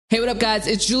Hey, what up, guys?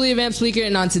 It's Julia Van Spleeker,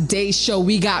 and on today's show,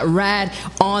 we got Rad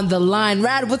on the line.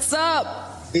 Rad, what's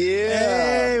up?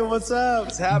 Yeah. Hey, what's up?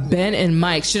 What's happening? Ben and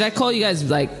Mike. Should I call you guys,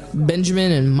 like,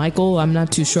 Benjamin and Michael? I'm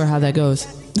not too sure how that goes.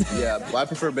 Yeah, well, I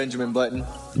prefer Benjamin Button.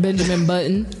 Benjamin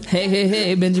Button.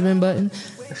 Hey, Benjamin Button.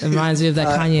 It reminds me of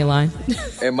that Kanye line.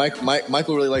 And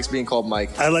Michael really likes being called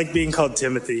Mike. I like being called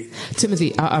Timothy.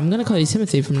 Timothy. I'm going to call you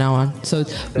Timothy from now on. So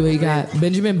we got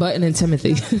Benjamin Button and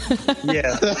Timothy.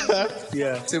 Yeah.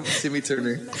 Yeah. Timmy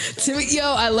Turner. Yo,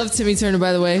 I love Timmy Turner,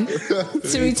 by the way.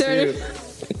 Timmy Turner.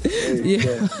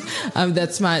 Yeah.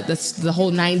 That's the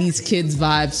whole 90s kids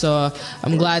vibe. So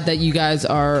I'm glad that you guys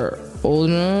are old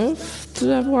enough to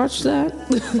have watched that.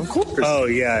 Of course. Oh,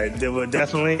 yeah,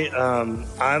 definitely.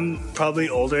 I'm probably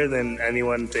older than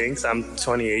anyone thinks. I'm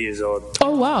 28 years old.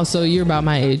 Oh, wow. So you're about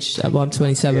my age. Well, I'm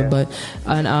 27, Yeah. but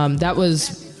that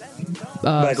was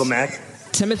Michael Mack.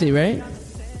 Timothy, right?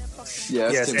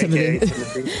 Yes, Timothy. AKA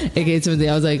Timothy. AKA Timothy.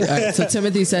 I was like, all right. So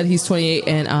Timothy said he's 28,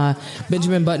 and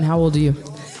Benjamin Button, how old are you?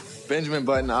 Benjamin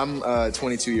Button, I'm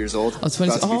 22 years old. Oh,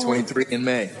 22. About to be 23 in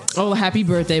May. Oh, happy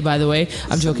birthday, by the way.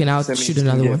 I'm joking. I'll Send me shoot some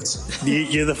another one. gifts.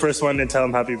 You're the first one to tell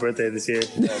him happy birthday this year.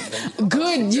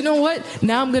 Good. You know what?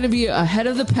 Now I'm going to be ahead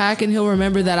of the pack, and he'll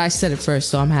remember that I said it first,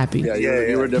 so I'm happy. Yeah,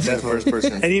 you were definitely the first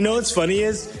person. And you know what's funny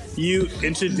is you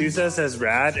introduce us as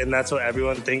Rad, and that's what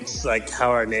everyone thinks, like,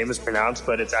 how our name is pronounced,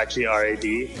 but it's actually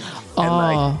R-A-D. And,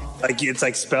 Oh. like it's,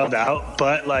 like, spelled out,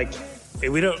 but, like,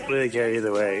 we don't really care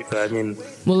either way. But, I mean...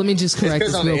 Well, let me just correct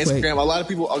Because this on the real quick. Instagram, a lot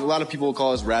of people will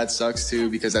call us Rad Sucks too,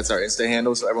 because that's our Insta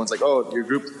handle. So everyone's like, "Oh, your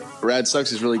group Rad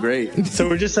Sucks is really great." So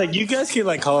we're just like, you guys can,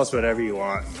 like, call us whatever you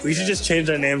want. We should just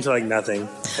change our name to, like, nothing.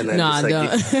 And then Nah,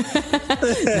 just, like,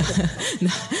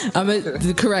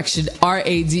 the correction,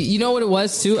 R-A-D. You know what it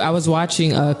was, too? I was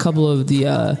watching a couple of the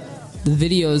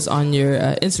videos on your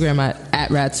Instagram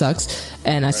at Rad Sucks,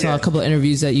 and I saw a couple of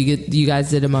interviews that you guys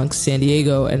did amongst San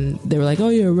Diego, and they were like, "Oh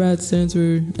yeah, Rad stands for,"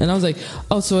 and I was like,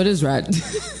 "Oh, so it is Rad."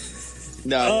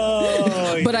 No.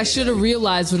 oh, But I should have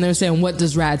realized when they were saying, "What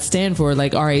does Rad stand for?"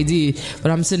 Like R-A-D.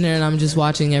 But I'm sitting there and I'm just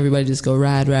watching everybody just go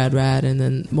Rad, Rad, Rad, and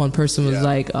then one person was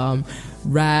like,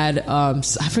 Rad. I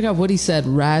forgot what he said.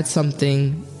 Rad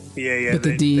something. yeah. With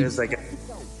the D. There's, like, an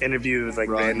interview with, like,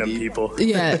 Ron random D. people.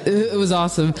 Yeah, it was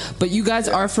awesome. But you guys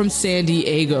are from San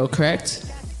Diego, correct?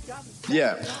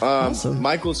 Yeah. Awesome.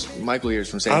 Michael here is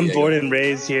from San I'm Diego. born and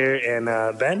raised here, and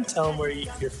Ben, tell them where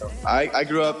you're from. I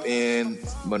grew up in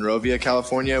Monrovia,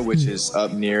 California, which is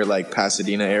up near like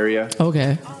Pasadena area.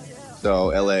 Okay. So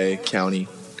LA County.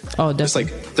 Oh, Just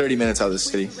definitely. like 30 minutes out of the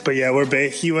city. But yeah,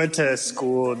 he went to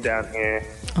school down here.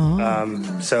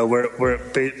 Oh. So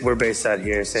we're based out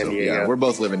here in San So, Diego. yeah, we're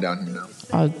both living down here now.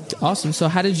 Oh, awesome. So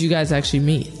how did you guys actually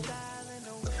meet?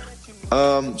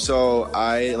 So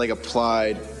I like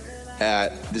applied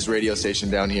at this radio station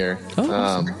down here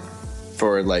Awesome.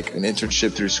 for like an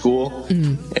internship through school,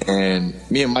 and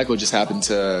me and Michael just happened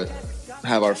to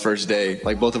have our first day.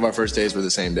 Like both of our first days were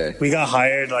the same day. We got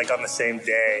hired like on the same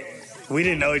day. We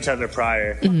didn't know each other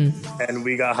prior, and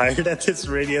we got hired at this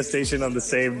radio station on the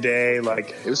same day. Like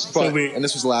It was fun, So and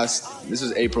this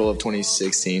was April of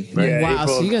 2016, right? Yeah. Wow,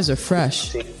 April. so you guys are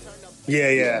fresh.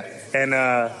 Yeah. And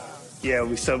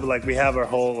we have our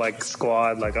whole like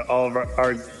squad, like all of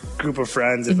our group of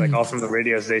friends is like all from the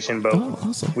radio station, but Oh,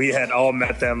 awesome. we had all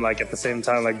met them like at the same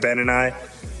time, like Ben and I.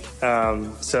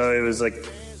 So it was like,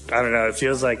 I don't know, it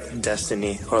feels like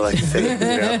destiny or like fate, you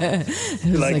know?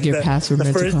 It was like your paths were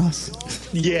meant to cross.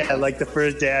 Yeah, like the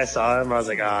first day I saw him, I was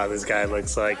like, this guy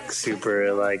looks like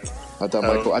super like. I thought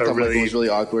Michael was really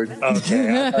awkward.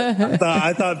 Okay,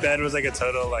 I thought Ben was like a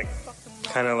total like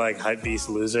kind of like hype beast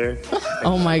loser.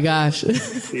 Oh my gosh.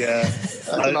 Yeah,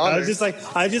 an I honor. was just like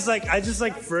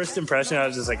first impression. I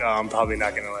was just like, I'm probably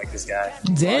not gonna like this guy.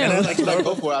 Damn. And I, like, I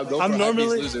go for it. I go for I'm the normally-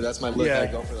 hype beast loser. That's my look. Yeah. I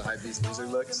go for the hype beast loser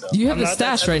look. So You have I'm a not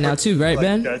that stash type right of now too, right, like,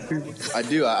 Ben? judge people. I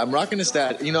do. I'm rocking a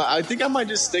stat. You know, I think I might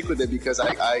just stick with it because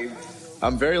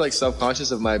I'm very like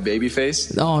self-conscious of my baby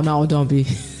face. Oh no, don't be.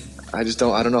 I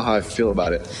don't know how I feel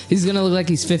about it. He's gonna look like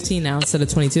he's 15 now instead of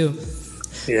 22.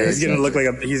 Yeah, he's gonna look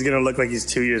like he's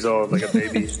 2 years old, like a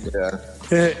baby. Yeah.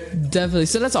 Definitely.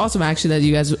 So that's awesome, actually, that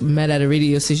you guys met at a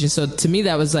radio station. So to me,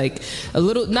 that was like a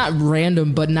little not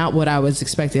random, but not what I was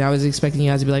expecting. I was expecting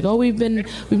you guys to be like, "Oh, we've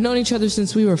known each other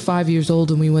since we were 5 years old,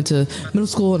 and we went to middle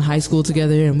school and high school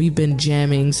together, and we've been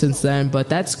jamming since then." But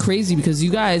that's crazy because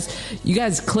you guys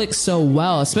click so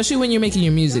well, especially when you're making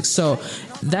your music. So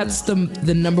that's the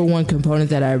number one component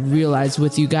that I realized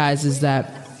with you guys is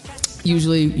that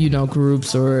usually, you know,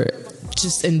 groups or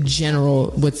just in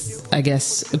general with, I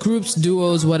guess, groups,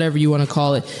 duos, whatever you want to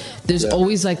call it, there's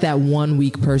always like that one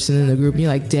weak person in the group. And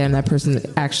you're like, damn, that person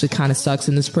actually kind of sucks,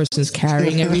 and this person's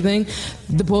carrying everything.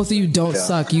 The both of you don't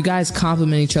suck. You guys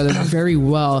complement each other very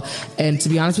well. And to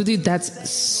be honest with you, that's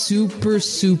super,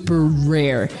 super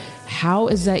rare. How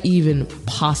is that even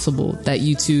possible that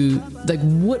you two, like,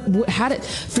 how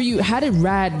did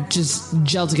Rad just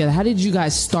gel together? How did you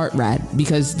guys start Rad?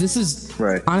 Because this is,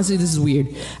 honestly, this is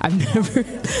weird. I've never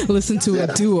listened to a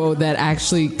duo that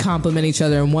actually complement each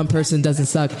other and one person doesn't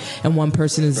suck and one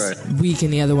person is weak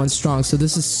and the other one's strong. So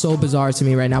this is so bizarre to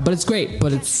me right now, but it's great.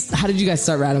 But how did you guys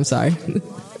start Rad? I'm sorry.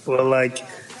 Well, like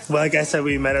I said,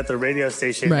 we met at the radio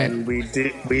station and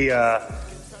we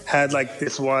had like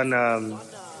this one,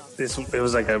 it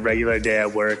was like a regular day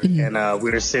at work, and we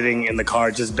were sitting in the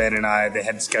car, just Ben and I. They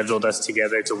had scheduled us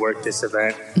together to work this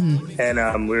event,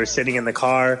 and we were sitting in the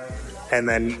car, and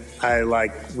then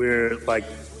we were like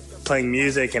playing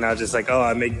music, and I was just like, oh,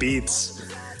 I make beats,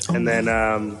 and then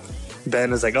Ben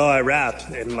was like, oh, I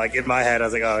rap, and like in my head I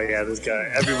was like, oh yeah, this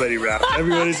guy, everybody raps,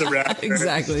 everybody's a rapper.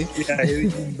 Exactly. Yeah,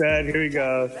 Ben, here we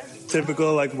go,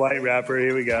 typical like white rapper,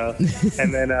 here we go.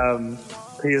 And then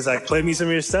he was like, play me some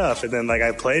of your stuff. And then like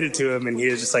I played it to him, and he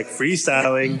was just like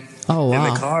freestyling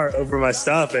in the car over my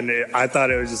stuff. And I thought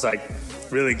it was just like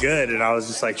really good. And I was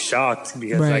just like shocked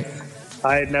because like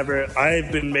I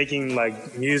had been making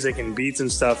like music and beats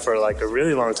and stuff for like a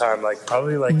really long time, like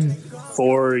probably like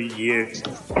 4 years,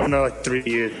 no, like 3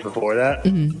 years before that.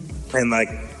 And like,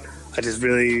 I just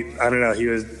really, I don't know,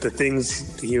 the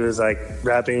things he was like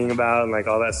rapping about and like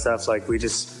all that stuff, like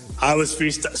I was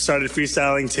started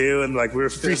freestyling too, and like we were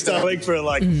freestyling for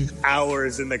like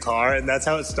hours in the car, and that's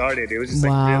how it started. It was just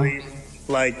like really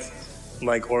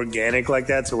like organic like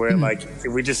that, to where like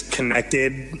we just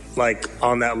connected like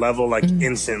on that level like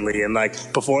instantly. And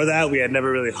like before that, we had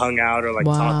never really hung out or like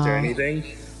talked or anything.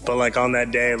 But like on that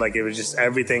day, like it was just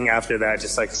everything after that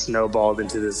just like snowballed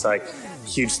into this like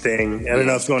huge thing. I don't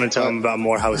know if you want to tell them about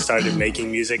more how we started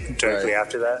making music directly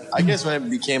after that. I guess when it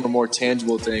became a more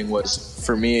tangible thing was,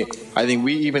 for me, I think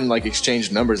we even like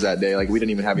exchanged numbers that day. Like we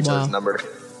didn't even have each other's number.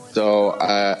 So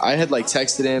I had like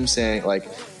texted him saying like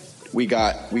we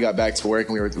got back to work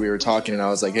and we were talking, and I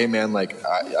was like, hey man, like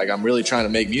I'm really trying to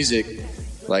make music.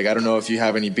 Like, I don't know if you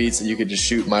have any beats that you could just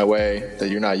shoot my way that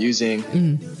you're not using.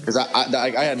 Because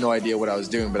I had no idea what I was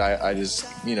doing, but I just,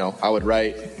 I would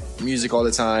write music all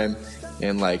the time.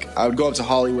 And, like, I would go up to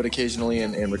Hollywood occasionally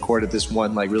and record at this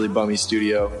one, like, really bummy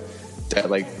studio that,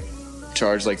 like,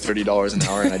 charged, like, $30 an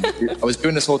hour. And I was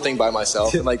doing this whole thing by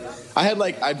myself. And, like,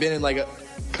 I'd been in, like, a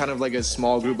kind of, like, a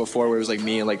small group before where it was, like,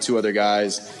 me and, like, 2 other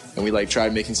guys. And we, like,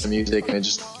 tried making some music. And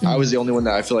I was the only one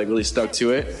that I feel like really stuck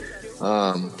to it.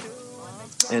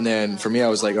 And then for me, I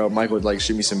was like, oh, Michael would like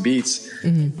shoot me some beats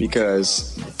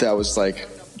because that was like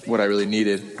what I really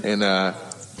needed. And I'm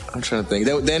trying to think.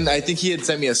 Then I think he had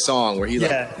sent me a song where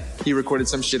he recorded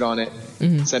some shit on it,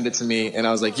 sent it to me, and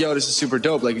I was like, yo, this is super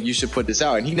dope. Like, you should put this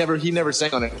out. And he never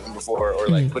sang on it before or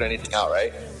like put anything out,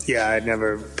 right? Yeah, I'd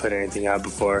never put anything out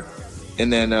before.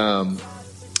 And then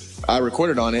I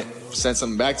recorded on it, sent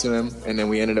something back to him, and then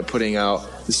we ended up putting out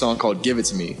the song called Give It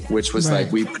To Me, which was like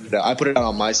I put it out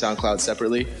on my SoundCloud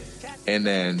separately, and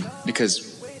then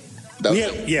because we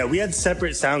had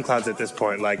separate SoundClouds at this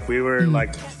point. Like we were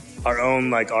like our own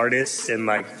like artists, and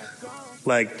like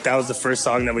that was the first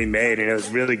song that we made, and it was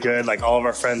really good. Like all of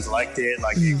our friends liked it.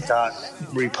 Like it got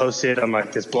reposted on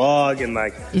like this blog, and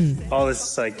like all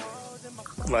this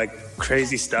like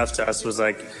crazy stuff to us was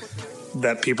like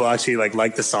that people actually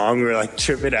like the song. We were like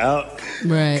tripping out,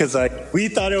 right? Because like we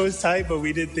thought it was tight, but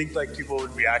we didn't think like people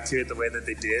would react to it the way that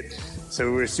they did. So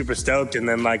we were super stoked. And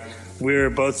then like we were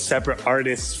both separate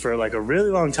artists for like a really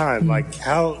long time. Like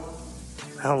how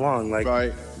long? Like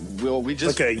well, we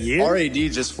just like a year. RAD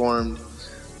just formed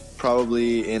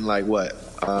probably in like what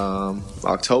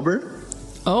October.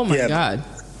 Oh my god.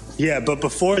 Yeah, but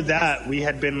before that we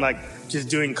had been like just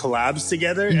doing collabs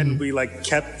together, and we like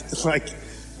kept like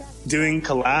doing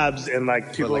collabs, and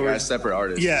like people like were as separate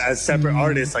artists. Yeah, as separate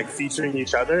artists, like featuring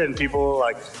each other, and people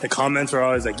like the comments were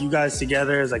always like, "You guys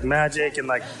together is like magic," and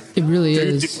like it really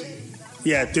is.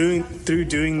 Through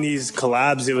doing these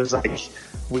collabs, it was like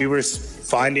we were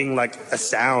finding like a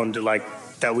sound like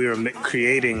that we were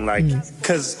creating, like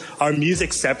because our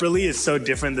music separately is so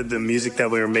different than the music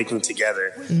that we were making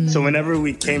together. So whenever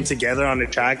we came together on a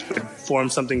track, it would form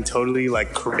something totally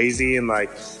like crazy, and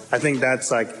like I think that's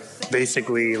like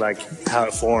basically like how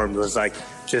it formed, was like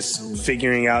just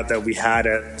figuring out that we had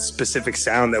a specific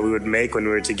sound that we would make when we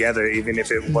were together, even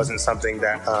if it wasn't something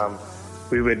that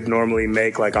we would normally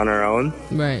make like on our own.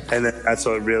 Right. And then that's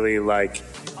what really like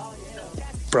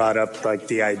brought up like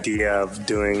the idea of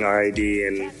doing RID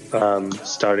and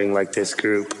starting like this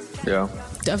group. Yeah.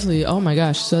 Definitely. Oh my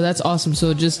gosh. So that's awesome.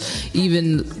 So just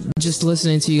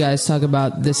listening to you guys talk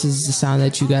about this is the sound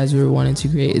that you guys were wanting to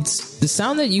create. It's the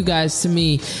sound that you guys, to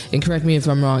me, and correct me if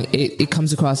I'm wrong, it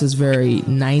comes across as very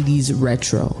 90s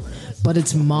retro, but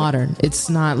it's modern. It's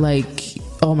not like,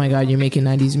 oh my God, you're making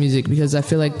 90s music, because I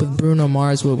feel like with Bruno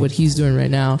Mars, what he's doing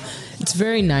right now, it's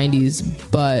very 90s,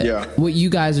 but what you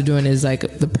guys are doing is like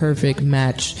the perfect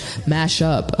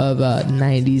mashup of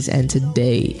 90s and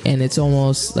today. And it's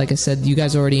almost, like I said, you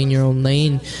guys are already in your own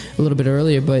lane a little bit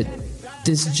earlier, but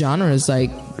this genre is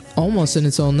like almost in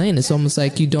its own lane. It's almost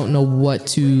like you don't know what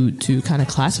to kind of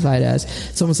classify it as.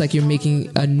 It's almost like you're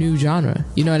making a new genre.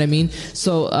 You know what I mean?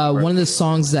 So one of the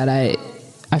songs that I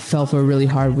fell for really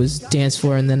hard was Dance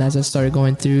Floor, and then as I started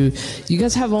going through, you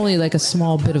guys have only like a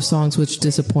small bit of songs, which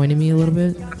disappointed me a little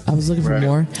bit. I was looking for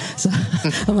more, so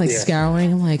I'm like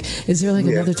scouring. I'm like, is there like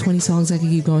another 20 songs I could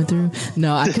keep going through?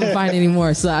 No, I couldn't find any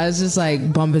more, so I was just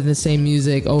like bumping the same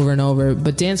music over and over.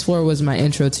 But Dance Floor was my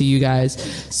intro to you guys.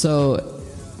 So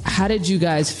how did you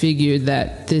guys figure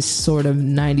that this sort of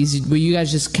 90s, where you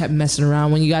guys just kept messing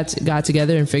around when you got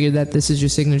together and figured that this is your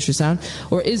signature sound?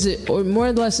 Or is it, or more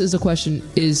or less is the question,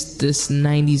 is this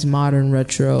 90s modern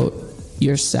retro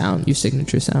your sound, your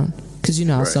signature sound? Because you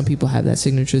know how some people have that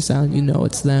signature sound, you know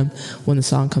it's them when the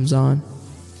song comes on.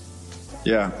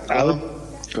 Yeah.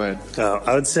 Go ahead.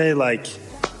 I would say like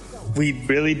we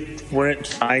really weren't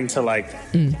trying to like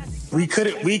we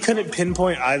couldn't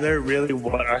pinpoint either really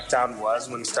what our sound was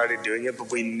when we started doing it,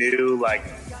 but we knew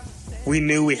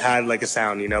we had like a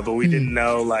sound, you know, but we didn't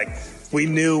know, like, we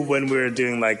knew when we were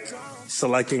doing like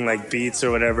selecting like beats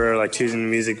or whatever, like choosing the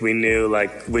music, we knew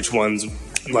like which ones,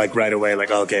 like right away,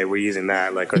 like, okay, we're using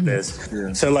that, like, or this.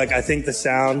 So like I think the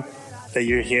sound that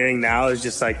you're hearing now is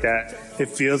just like that. It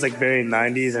feels like very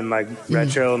 90s and like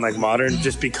retro and like modern,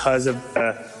 just because of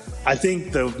I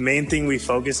think the main thing we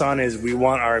focus on is we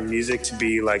want our music to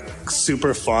be like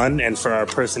super fun and for our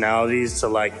personalities to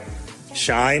like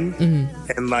shine.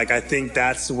 And like I think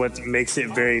that's what makes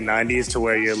it very 90s, to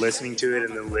where you're listening to it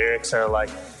and the lyrics are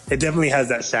like, it definitely has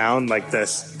that sound, like the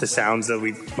sounds that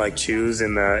we like choose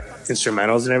and the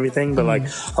instrumentals and everything, but like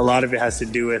a lot of it has to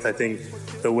do with, I think,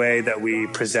 the way that we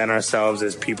present ourselves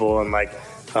as people, and like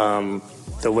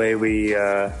the way we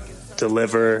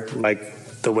deliver, like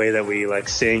the way that we like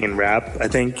sing and rap. I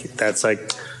think that's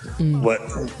like what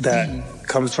that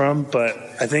comes from. But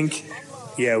I think,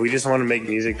 we just want to make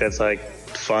music that's like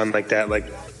fun, like that, like,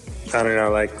 I don't know,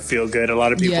 like feel good. A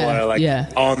lot of people are like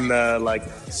on the like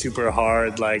super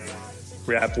hard like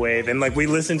rap wave, and like we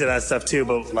listen to that stuff too,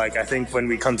 but like I think when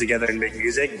we come together and make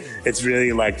music, it's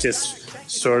really like just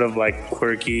sort of like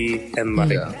quirky and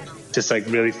like just like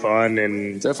really fun,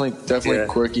 and definitely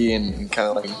quirky and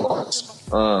kind of like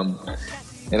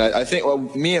and I think, well,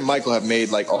 me and Michael have made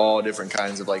like all different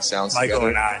kinds of like sounds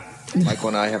together. Michael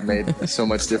and I have made so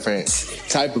much different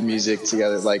type of music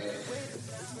together. Like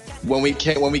when we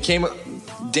came,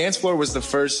 Dance Floor was the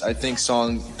first, I think,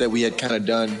 song that we had kind of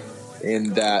done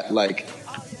in that like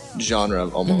genre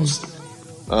almost.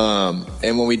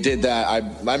 And when we did that, I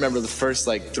remember the first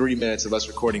like 3 minutes of us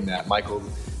recording that, Michael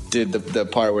did the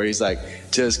part where he's like,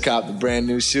 just cop the brand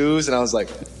new shoes, and I was like,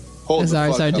 as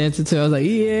I started dancing too, I was like,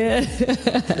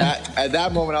 at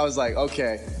that moment, I was like,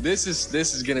 okay, this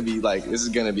is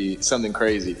gonna be something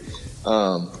crazy.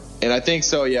 And I think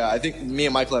so. Yeah, I think me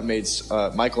and Michael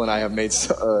and I have made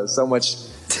so much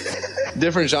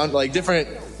different genre, like different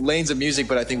lanes of music.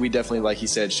 But I think we definitely, like he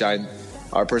said,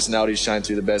 our personalities shine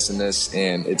through the best in this,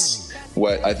 and it's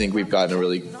what I think we've gotten a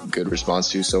really good response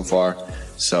to so far.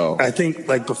 So I think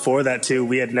like before that too,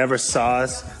 we had never saw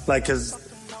us like, because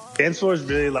Dance Floor is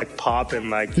really like pop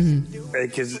and like,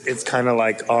 because it's kind of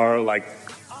like our like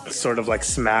sort of like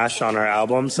smash on our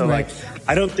album. So like,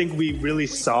 I don't think we really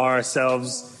saw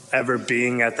ourselves ever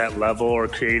being at that level or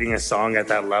creating a song at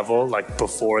that level, like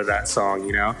before that song,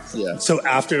 you know? Yeah. So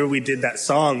after we did that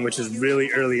song, which is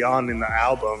really early on in the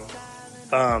album,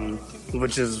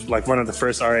 which is like one of the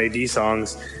first RAD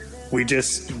songs, we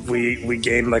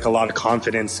gained like a lot of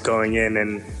confidence going in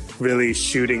and really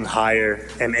shooting higher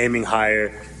and aiming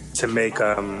higher to make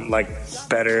like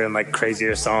better and like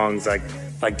crazier songs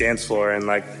like Dance Floor, and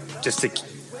like just to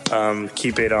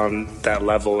keep it on that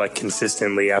level like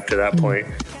consistently after that point.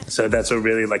 So that's what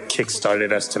really like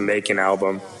kick-started us to make an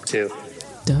album too.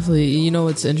 Definitely. You know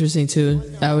what's interesting too?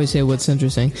 I always say what's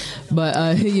interesting,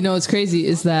 but you know what's crazy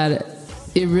is that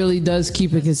it really does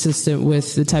keep it consistent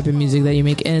with the type of music that you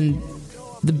make. And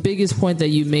the biggest point that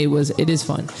you made was it is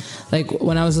fun. Like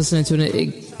when I was listening to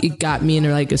it got me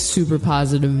into like a super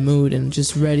positive mood and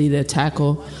just ready to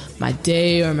tackle my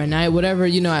day or my night, whatever,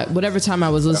 whatever time I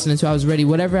was listening to, I was ready.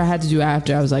 Whatever I had to do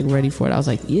after, I was like ready for it. I was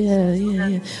like,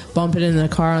 yeah. Bump it in the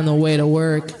car on the way to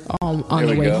work, on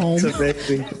the way home.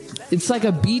 It's like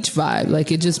a beach vibe.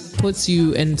 Like it just puts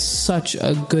you in such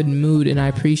a good mood, and I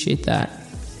appreciate that.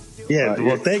 Yeah,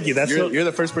 well, thank you. You're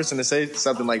the first person to say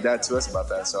something like that to us about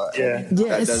that. So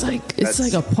it's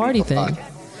like a party thing.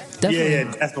 Definitely.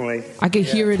 Yeah, definitely. I could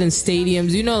hear it in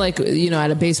stadiums,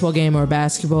 at a baseball game or a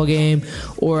basketball game,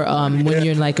 or when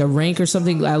you're in like a rink or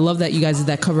something. I love that you guys did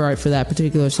that cover art for that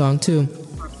particular song too.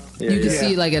 You can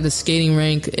see like at a skating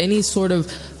rink, any sort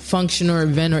of function or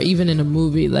event, or even in a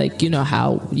movie, like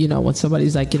how when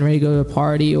somebody's like getting ready to go to a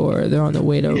party or they're on the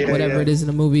way to whatever it is in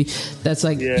a movie, that's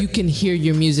like you can hear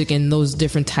your music in those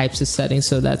different types of settings.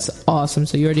 So that's awesome.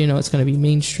 So you already know it's going to be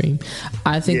mainstream.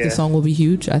 I think the song will be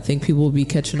huge. I think people will be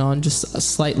catching on just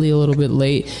a little bit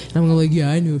late, and I'm gonna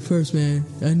I knew it first, man.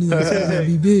 I knew this was gonna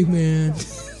be big, man.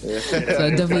 So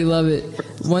I definitely love it.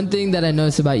 One thing that I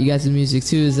noticed about you guys' music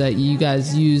too is that you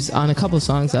guys use on a couple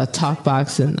songs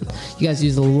Talkbox, and you guys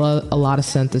use a lot of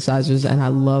synthesizers, and I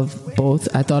love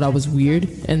both. I thought I was weird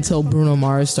until Bruno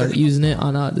Mars started using it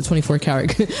on the 24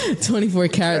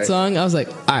 karat song. I was like,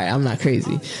 all right, I'm not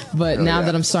crazy. But now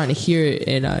that I'm starting to hear it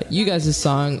in you guys'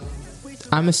 song,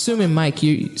 I'm assuming, Mike,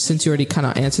 since you already kind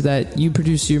of answered that, you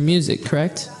produce your music,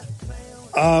 correct?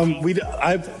 On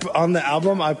the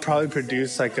album, I probably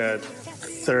produced like a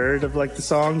third of like the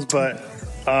songs, but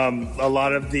a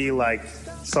lot of the like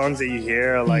songs that you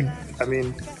hear are like,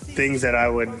 things that I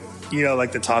would,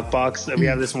 like the Talkbox. We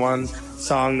have this one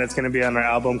song that's going to be on our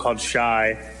album called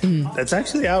Shy. That's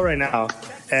actually out right now,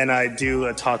 and I do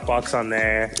a Talkbox on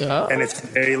there, and it's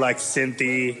very like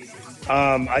synthy.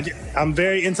 I'm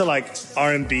very into like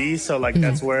R&B, so like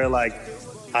that's where like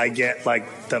I get like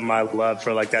my love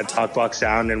for like that Talkbox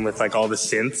sound, and with like all the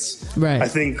synths. Right. I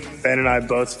think Ben and I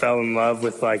both fell in love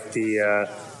with like the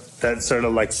that sort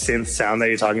of like synth sound that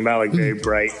you're talking about, like very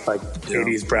bright, like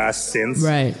 80s brass synths.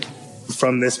 Right.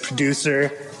 From this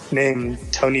producer named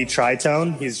Tony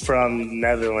Tritone. He's from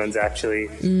Netherlands, actually.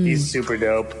 He's super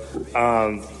dope.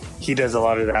 He does a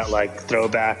lot of that like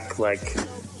throwback like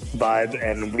vibe,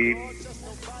 and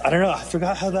I don't know, I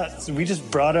forgot how we just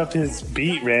brought up his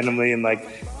beat randomly and like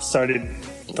started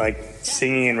like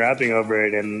singing and rapping over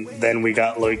it, and then we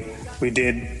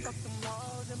did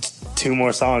 2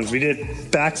 more songs. We did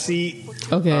Backseat.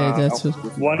 Okay, that's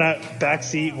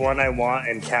Backseat, One I Want,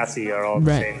 and Cassie are all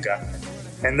the same guy.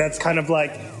 And that's kind of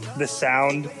like the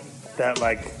sound that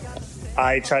like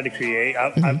I tried to create.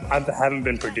 I haven't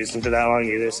been producing for that long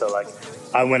either, so like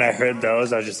when I heard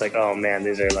those, I was just like, oh man,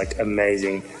 these are like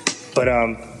amazing. But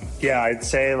I'd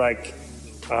say like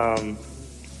I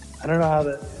don't know how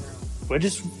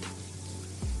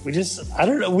we I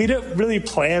don't know, we didn't really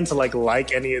plan to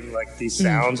like any of like these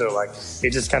sounds, or like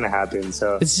it just kind of happened.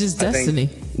 So it's just destiny.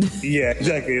 Yeah,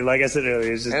 exactly. Like I said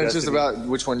earlier, it's just about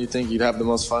which one you think you'd have the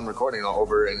most fun recording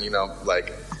over, and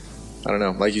like I don't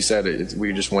know, like you said,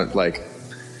 we just went like,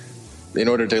 in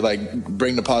order to like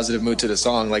bring the positive mood to the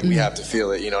song, like we have to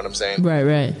feel it. You know what I'm saying?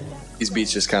 Right. These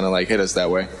beats just kind of like hit us that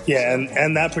way. Yeah,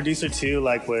 and that producer too,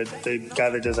 like with the guy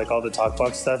that does like all the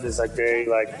Talkbox stuff, is like very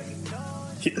like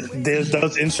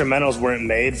those instrumentals weren't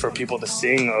made for people to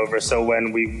sing over. So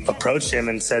when we approached him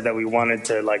and said that we wanted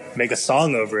to like make a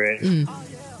song over it,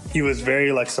 he was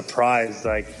very like surprised.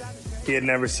 Like he had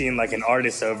never seen like an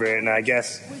artist over it, and I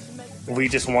guess we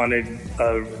just wanted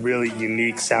a really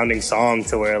unique sounding song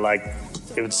to where like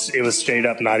it was straight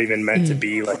up not even meant to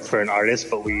be like for an artist,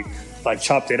 but we like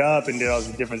chopped it up and did all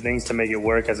these different things to make it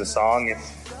work as a song. And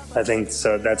I think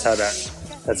so that's how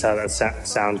that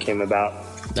sound came about.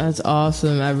 That's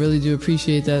awesome. I really do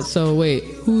appreciate that. So wait,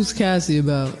 who's Cassie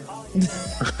about?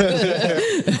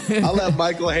 I'll let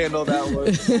Michael handle that one.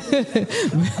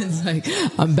 Ben's like,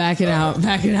 I'm backing out.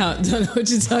 Don't know what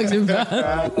you're talking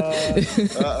about.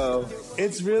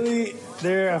 It's really,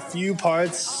 there are a few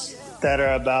parts that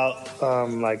are about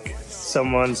like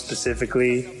someone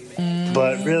specifically,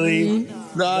 but really,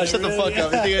 shut the fuck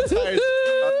up. The entire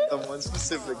about someone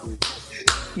specifically.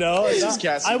 No,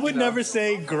 I would never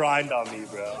say grind on me,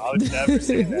 bro. I would never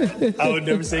say that. I would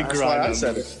never say grind on me. I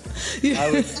said it.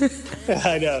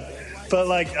 I know. But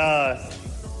like,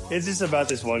 it's just about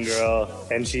this one girl,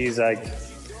 and she's like,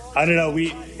 I don't know,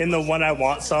 in the One I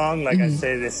Want song, like I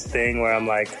say this thing where I'm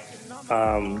like,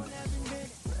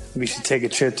 we should take a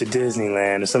trip to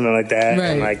Disneyland or something like that.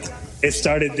 Right. And like, it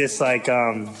started this like,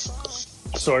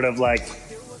 sort of like,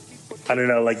 I don't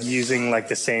know, like using like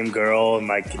the same girl and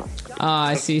like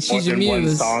I see, she's your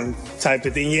muse. One song type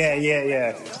of thing.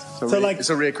 Yeah. So like it's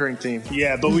a reoccurring theme.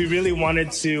 Yeah, but we really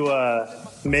wanted to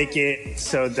make it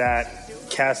so that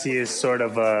Cassie is sort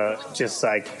of just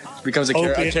like becomes a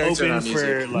character in our for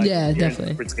music. like definitely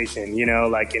interpretation, you know,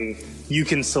 like, and you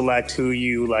can select who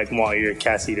you like want your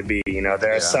Cassie to be. You know,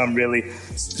 there are some really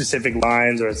specific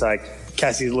lines where it's like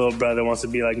Cassie's little brother wants to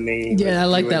be like me. Yeah, I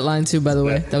like that line too. By the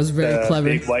way, that was very clever.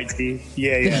 Big white tea.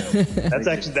 Yeah.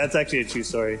 that's actually a true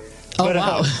story. Oh, but,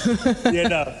 wow.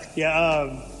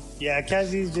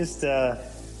 Cassie's just a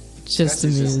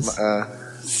muse.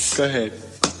 Go ahead.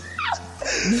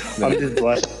 I'm just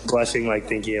blushing like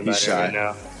thinking about it right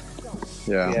now.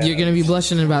 Yeah. You're gonna be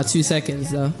blushing in about 2 seconds,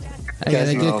 though. I got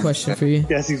a good question for you.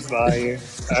 Cassie's fire.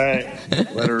 All right,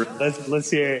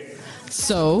 let's hear it.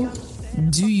 So,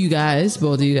 do you guys,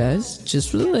 both of you guys,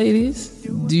 just for the ladies,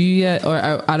 do you guys, or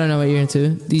I don't know what you're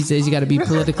into these days? You got to be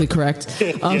politically correct. Do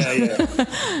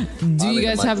you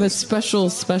guys have a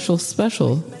special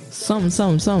something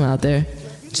out there?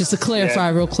 Just to clarify,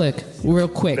 real quick.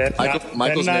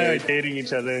 Michael's married. Are dating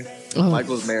each other. Oh.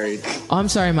 Michael's married. Oh, I'm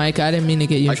sorry, Mike. I didn't mean to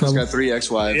get you in trouble. Michael's got 3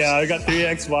 ex-wives. Yeah, I got 3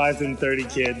 ex-wives and 30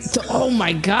 kids. Oh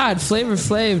my God, Flavor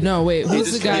Flav. No, wait,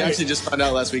 who's the guy? He actually just found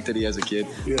out last week that he has a kid.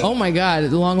 Yeah. Oh my God,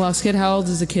 the long lost kid. How old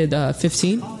is the kid?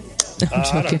 15? I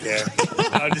don't care.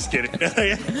 I'm just kidding.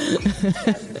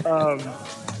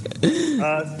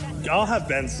 I'll have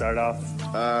Ben start off.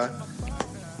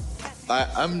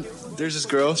 There's this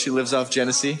girl. She lives off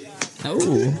Genesee. Oh,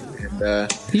 and,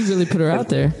 he really put her out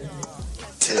there.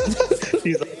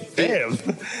 He's like, damn.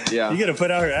 Yeah. You gonna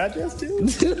put out her address too?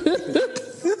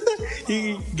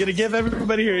 You gonna give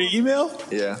everybody her email?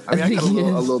 Yeah. I got a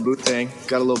little boot thing.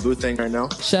 Got a little boot thing right now.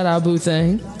 Shout out boot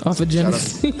thing off of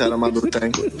Genesee. Shout out my boot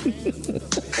thing.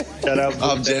 Shout out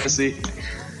off Genesee.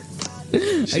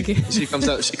 She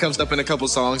comes up in a couple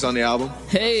songs on the album.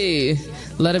 Hey,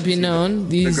 let it be known.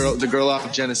 The girl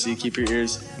off Genesee. Keep your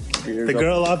ears. The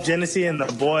girl off Genesee and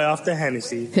the boy off the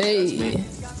Hennessy. Hey.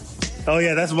 Oh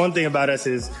yeah, that's one thing about us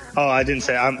is. Oh, I didn't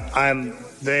say I'm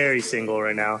very single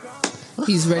right now.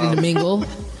 He's ready to mingle.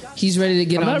 He's ready to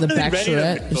get on the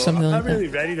Bachelorette or something like that. I'm not really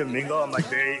ready to mingle. I'm like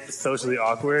very socially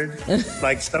awkward.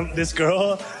 Like this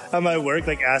girl at my work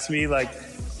like asked me like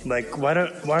why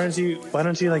don't you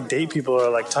like date people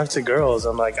or like talk to girls?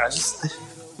 I'm like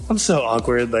I'm so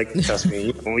awkward. Like trust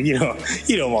me, you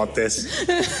don't want this.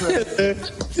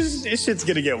 This shit's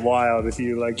gonna get wild if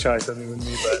you like try something with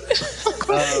me.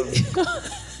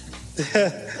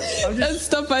 But that's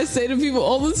stuff I say to people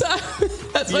all the time.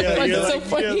 That's why I find it so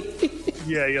funny.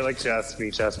 Yeah, you're like trust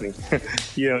me.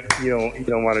 You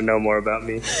don't want to know more about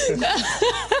me.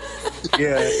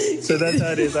 Yeah, so that's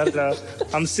how it is. I don't know.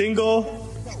 I'm single.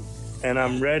 And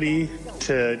I'm ready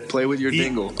to play with your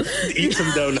dingle. Eat some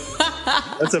donuts.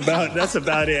 That's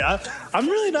about it. I'm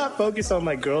really not focused on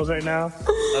my girls right now,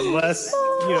 unless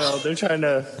they're trying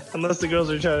to. Unless the girls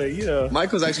are trying to,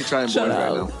 Michael's actually trying boys right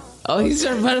now. Oh, he's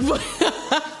trying to find a boy.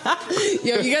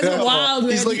 Yo, you guys are wild,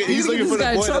 man. He's looking for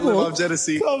the boy that live off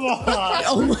Genesee. Come on.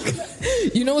 Oh my God.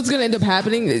 You know what's gonna end up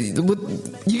happening? You're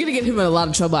gonna get him in a lot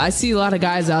of trouble. I see a lot of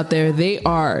guys out there. They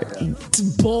are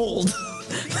bold.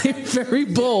 They're very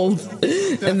bold.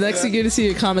 And next thing you're gonna see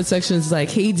your comment section is like,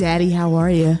 hey daddy, how are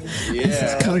you?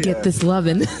 Yeah. Come get this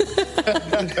lovin'.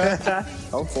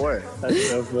 Oh boy. That's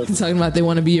so funny. Talking about they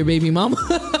want to be your baby mama.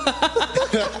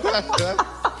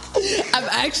 I've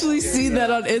actually seen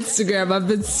that on Instagram. I've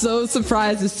been so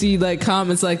surprised to see like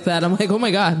comments like that. I'm like, oh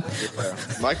my God. Yeah.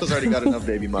 Michael's already got enough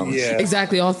baby mamas. Yeah.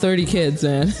 Exactly, all 30 kids,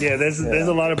 man. Yeah, there's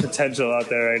a lot of potential out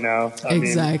there right now.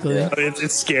 Exactly.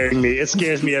 It's scaring me. It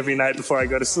scares me every night before I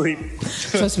go to sleep.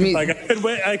 Trust me. Like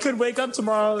I could wake up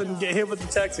tomorrow and get hit with the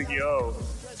text like, yo,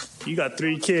 you got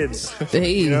 3 kids.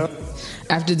 Hey,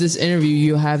 after this interview,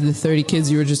 you'll have the 30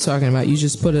 kids you were just talking about. You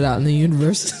just put it out in the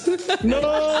universe. No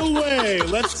way.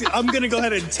 I'm going to go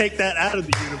ahead and take that out of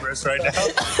the universe right now.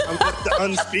 I'm going to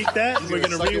unspeak that. We're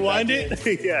going to rewind it.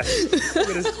 Yeah.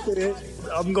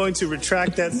 I'm going to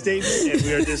retract that statement, and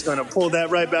we are just going to pull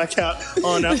that right back out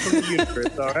from the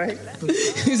universe, all right?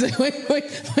 He's like, wait,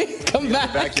 come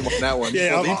back. Vacuum on that one.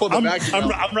 Yeah,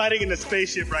 I'm riding in a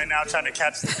spaceship right now trying to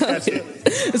catch it.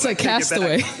 It's like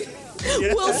Castaway.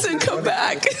 Yeah. Wilson, come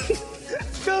back.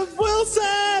 Come,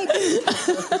 Wilson!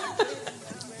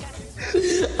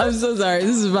 I'm so sorry.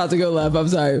 This is about to go left. I'm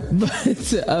sorry.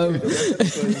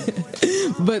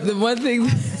 But the one thing...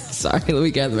 Sorry, let me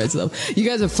gather myself. You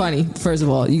guys are funny, first of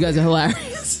all. You guys are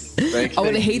hilarious. Thank you. I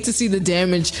would hate to see the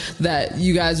damage that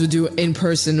you guys would do in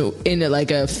person in like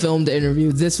a filmed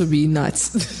interview. This would be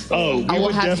nuts. Oh, I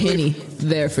will have Henny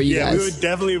there for you guys. Yeah, we would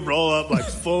definitely roll up like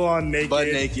full on naked, butt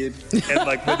naked, and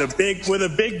like with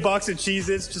a big box of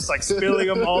Cheez-Its, just like spilling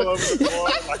them all over the floor.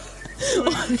 Like,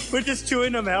 we're just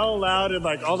chewing them hell loud, and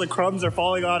like all the crumbs are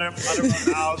falling on him out of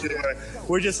our mouths. And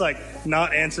we're just like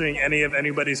not answering any of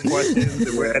anybody's questions.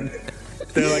 And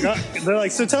they're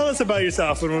like, so tell us about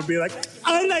yourself, and we'll be like,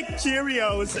 I like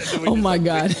Cheerios. Oh my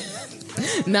god!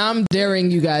 Now I'm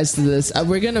daring you guys to this.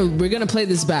 We're gonna play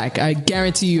this back. I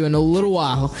guarantee you, in a little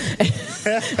while,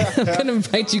 I'm gonna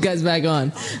invite you guys back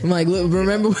on. I'm like, look,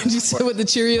 remember what you said with the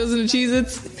Cheerios and the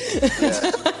Cheez-Its?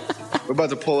 Yeah. We're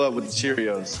about to pull up with the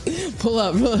Cheerios. Pull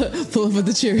up with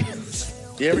the Cheerios.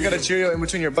 You ever got a Cheerio in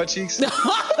between your butt cheeks? That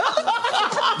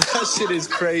shit is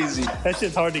crazy. That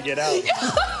shit's hard to get out.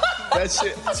 That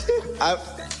shit,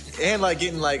 and like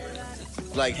getting like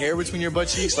hair between your butt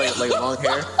cheeks, like long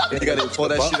hair, and you gotta pull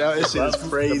that shit out. That shit is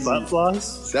crazy. The butt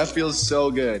floss? That feels so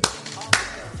good.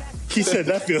 He said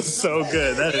that feels so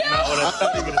good. That is not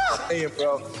what I'm even saying,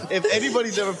 bro. If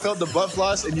anybody's ever felt the butt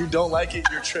floss and you don't like it,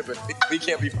 you're tripping. We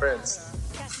can't be friends.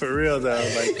 For real though,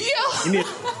 like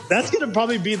that's gonna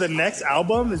probably be the next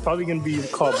album. It's probably gonna be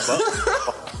called Butt.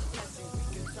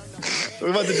 We're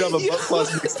about to drop a butt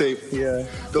floss mixtape. Yeah,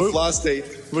 the floss tape.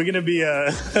 We're gonna be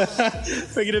a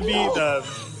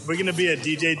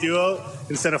DJ duo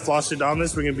instead of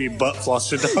Flosstradamus. We're gonna be Butt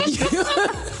Flosstradamus.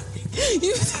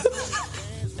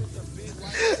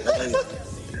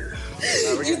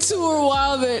 You two are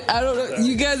wild, man. I don't know.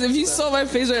 You guys, if you saw my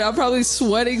face right now, I'm probably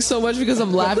sweating so much because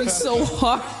I'm laughing so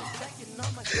hard.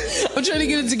 I'm trying to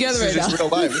get it together right now. This is real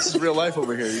life. This is real life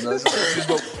over here. You know,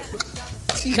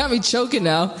 you got me choking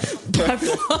now.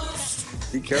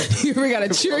 Be careful. You ever got a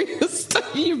Cheerio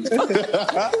stuck in your butt?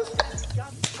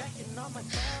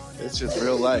 It's just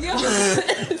real life.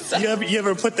 You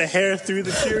ever put the hair through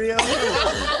the Cheerio?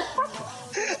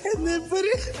 And then put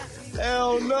it...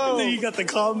 Hell no. And then you got the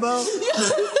combo.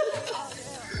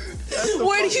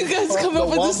 Where do you guys come up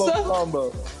with this stuff?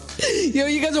 Combo. Yo,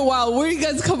 you guys are wild. Where do you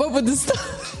guys come up with this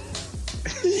stuff?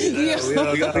 We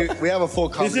have a full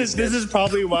combo. This is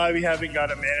probably why we haven't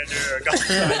got a manager or got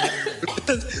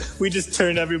because we just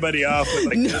turned everybody off with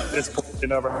like this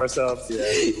portion of ourselves. Yeah.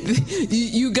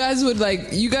 You guys would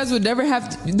never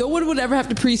have to, no one would ever have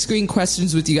to pre-screen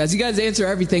questions with you guys. You guys answer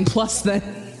everything plus more.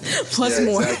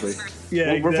 Exactly.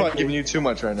 Yeah, we're probably giving you too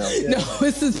much right now. Yeah. No,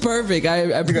 this is perfect. I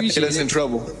appreciate it. Get us in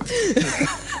trouble.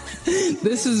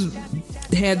 This is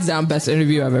hands down best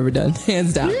interview I've ever done.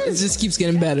 Hands down. It just keeps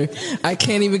getting better. I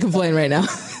can't even complain right now.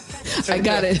 I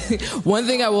got it. One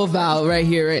thing I will vow right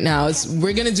here, right now, is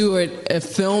we're going to do a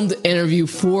filmed interview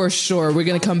for sure. We're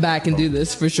going to come back and do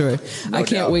this for sure. I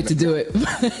can't wait to do it.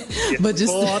 But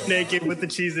just full on naked with the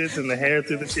Cheez-Its and the hair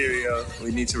through the Cheerio.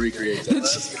 We need to recreate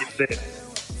that.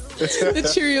 The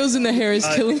Cheerios and the hair is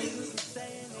killing me.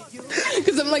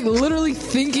 Because I'm like literally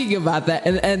thinking about that.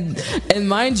 And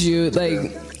mind you,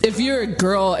 like, if you're a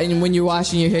girl and when you're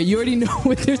washing your hair, you already know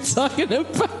what they're talking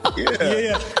about.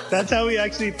 Yeah. That's how we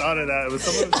actually thought of that. It was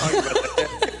someone was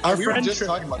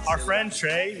talking about that. Our friend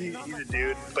Trey, he's a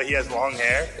dude, but he has long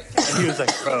hair. And he was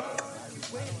like, bro,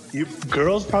 you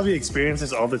girls probably experience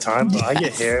this all the time, but I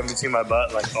get hair in between my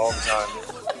butt like all the time.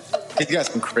 He's got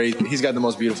some crazy. He's got the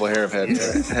most beautiful head of hair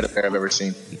I've ever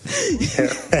seen.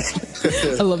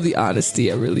 I love the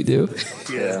honesty. I really do.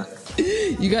 Yeah.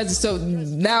 You guys. So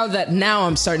now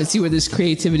I'm starting to see where this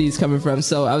creativity is coming from.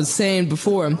 So I was saying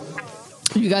before,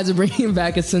 you guys are bringing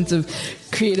back a sense of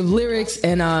creative lyrics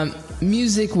and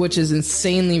music, which is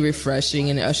insanely refreshing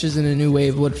and it ushers in a new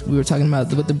wave. What we were talking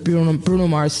about with the Bruno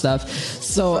Mars stuff.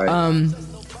 So. Right.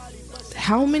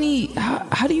 How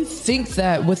do you think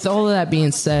that, with all of that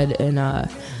being said, and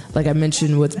like I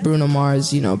mentioned with Bruno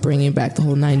Mars, you know, bringing back the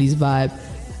whole 90s vibe,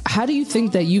 how do you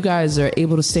think that you guys are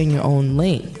able to stay in your own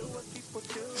lane?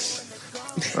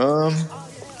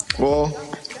 Well,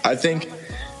 I think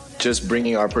just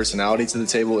bringing our personality to the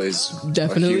table is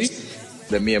definitely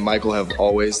that me and Michael have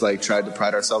always like tried to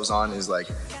pride ourselves on, is like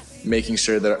making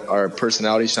sure that our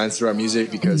personality shines through our music,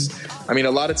 because I mean,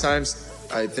 a lot of times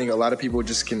I think a lot of people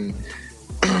just can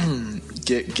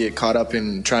get caught up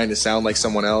in trying to sound like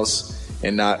someone else,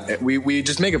 and not we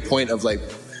just make a point of like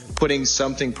putting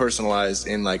something personalized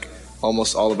in like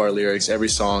almost all of our lyrics, every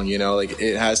song, you know, like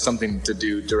it has something to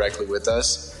do directly with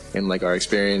us and like our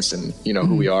experience and, you know,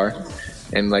 who we are,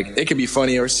 and like it could be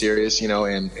funny or serious, you know,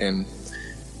 and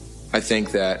I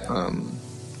think that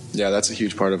that's a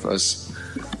huge part of us.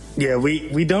 Yeah,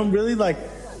 we don't really like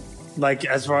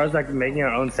as far as like making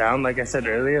our own sound, like I said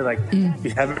earlier, like we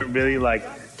haven't really like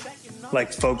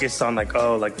like focused on like,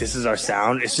 oh, like this is our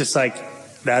sound. It's just like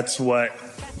that's what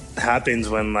happens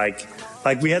when like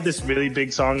we had this really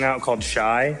big song out called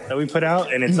Shy that we put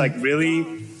out, and it's like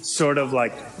really sort of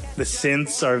like the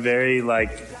synths are very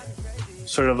like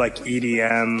sort of like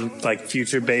EDM, like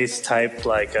future bass type,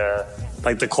 like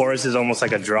the chorus is almost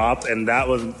like a drop, and that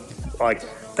was like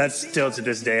that's still to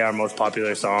this day our most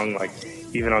popular song, like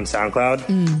even on SoundCloud.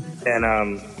 And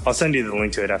I'll send you the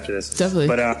link to it after this. Definitely.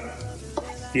 But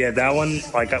yeah, that one,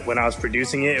 like when I was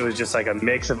producing it, it was just like a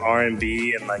mix of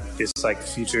R&B and like this like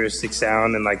futuristic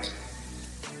sound, and like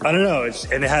I don't know,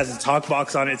 and it has a talk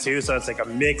box on it too, so it's like a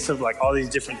mix of like all these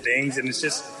different things, and it's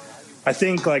just, I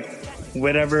think like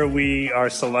whenever we are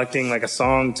selecting like a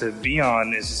song to be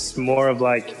on, it's just more of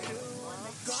like,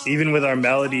 even with our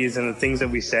melodies and the things that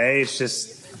we say, it's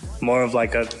just more of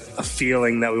like a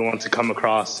feeling that we want to come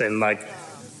across and like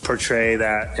portray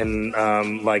that and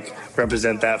like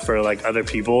represent that for like other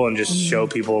people and just show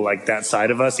people like that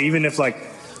side of us. Even if like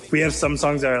we have some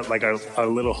songs that are like are a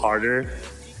little harder,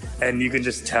 and you can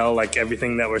just tell like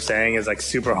everything that we're saying is like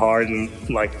super hard and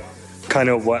like kind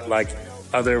of what like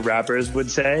other rappers would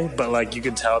say, but like you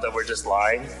can tell that we're just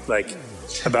lying like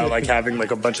about like having like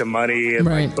a bunch of money and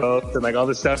like both and like all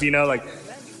this stuff, you know. Like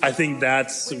I think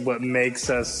that's what makes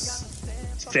us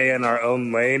stay in our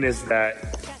own lane, is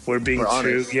that we're being true.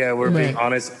 Honest. Yeah, we're being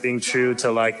honest, being true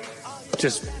to like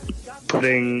just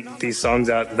putting these songs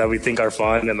out that we think are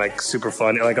fun and like super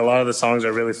fun. Like a lot of the songs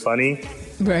are really funny,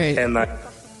 right? And like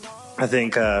I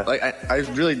think like I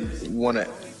really want to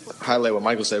highlight what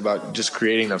Michael said about just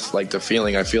creating the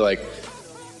feeling. I feel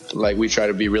like we try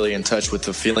to be really in touch with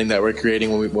the feeling that we're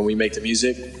creating when we make the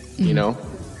music, you know.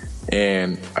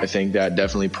 And I think that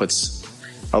definitely puts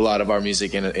a lot of our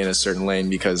music in a certain lane,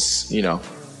 because you know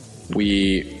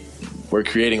we're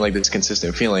creating like this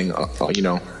consistent feeling, you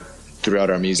know,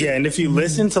 throughout our music. Yeah, and if you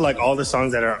listen to like all the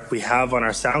songs that we have on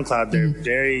our SoundCloud,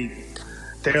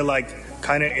 they're like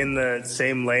kind of in the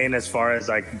same lane as far as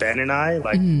like Ben and I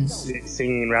like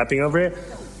singing and rapping over it,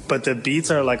 but the beats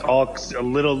are like all a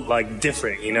little like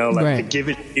different, you know. Like the Give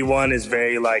It to Me one is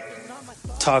very like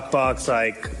talk box,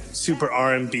 like super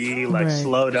R&B, like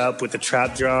slowed up with the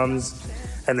trap drums,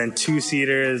 and then Two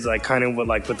Seater is like kind of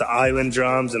with the island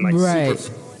drums and like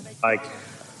super like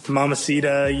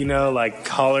Mamacita, you know, like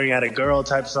hollering at a girl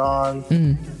type song.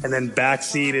 And then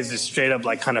Backseat is just straight up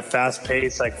like kind of fast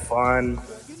paced, like fun.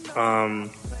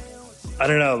 I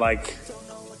don't know, like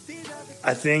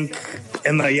I think,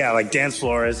 and like like Dance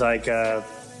Floor is like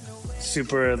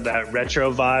super that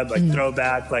retro vibe, like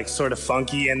throwback, like sort of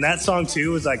funky. And that song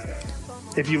too is like,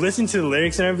 if you listen to the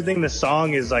lyrics and everything, the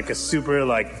song is like a super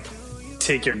like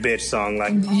take your bitch song,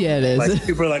 like yeah, it is like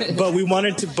super like. But we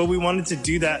wanted to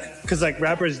do that because like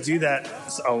rappers do that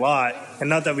a lot, and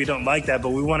not that we don't like that, but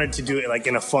we wanted to do it like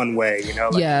in a fun way, you know.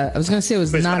 Like, yeah, I was gonna say it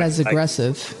was not as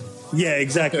aggressive. Yeah,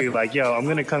 exactly. Like, yo, I'm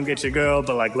gonna come get your girl,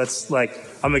 but like, let's like,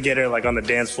 I'm gonna get her like on the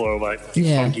dance floor, like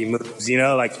funky moves, you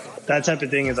know, like that type of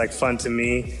thing is like fun to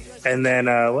me. And then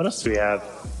what else do we have?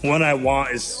 One I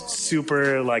Want is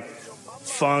super like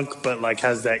funk, but like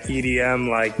has that EDM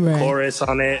like chorus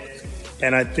on it.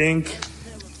 And I think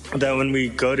that when we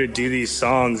go to do these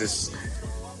songs,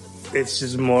 it's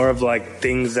just more of like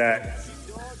things that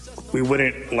we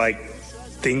wouldn't like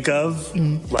think of,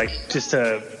 like just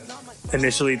to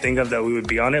initially think of that we would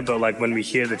be on it, but like when we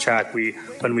hear the track,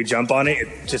 when we jump on it,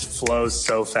 it just flows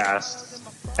so fast.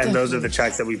 And those are the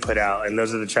tracks that we put out, and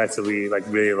those are the tracks that we like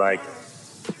really like.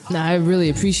 No, I really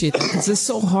appreciate that, because it's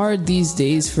so hard these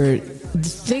days. For the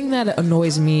thing that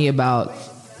annoys me about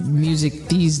music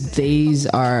these days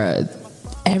are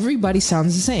everybody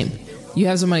sounds the same. You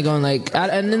have somebody going like,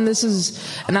 and then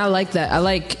and I like that. I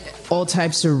like all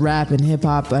types of rap and hip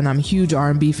hop, and I'm a huge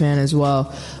R&B fan as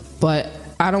well, but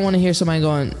I don't want to hear somebody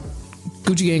going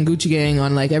Gucci Gang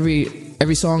on like every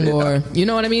song, or you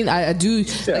know what I mean. I do,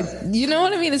 like, you know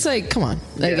what I mean. It's like, come on,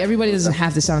 like everybody doesn't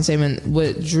have to sound the same. And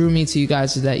what drew me to you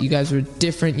guys is that you guys were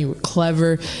different. You were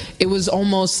clever. It was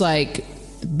almost like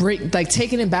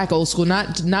taking it back old school,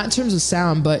 not in terms of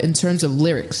sound, but in terms of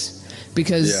lyrics.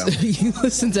 Because you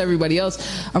listen to everybody else.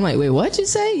 I'm like, wait, what'd you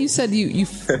say? You said you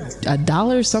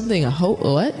 $1 or something?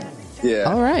 What? Yeah.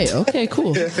 All right. Okay,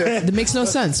 cool. That makes no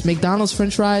sense. McDonald's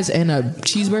French fries and a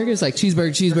cheeseburger is like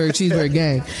cheeseburger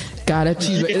gang. Got a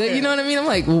cheeseburger. You know what I mean? I'm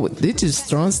like, well, they're just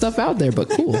throwing stuff out there, but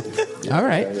cool. All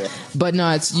right. But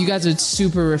no, you guys are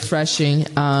super refreshing.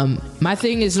 My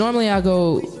thing is, normally I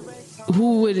go,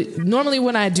 normally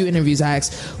when I do interviews, I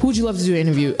ask, who would you love to do an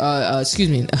interview,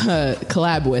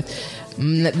 collab with?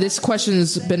 This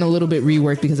question's been a little bit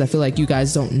reworked because I feel like you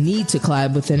guys don't need to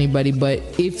collab with anybody, but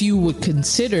if you would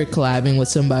consider collabing with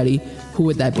somebody, who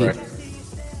would that be?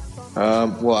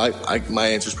 Well, my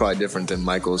answer is probably different than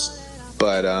Michael's,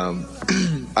 but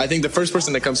I think the first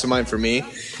person that comes to mind for me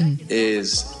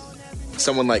is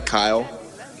someone like Kyle.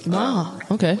 Wow.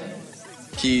 Okay.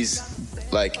 He's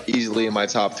like easily in my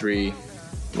top 3,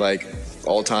 like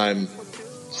all-time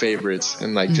favorites,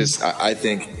 and like I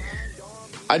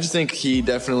just think he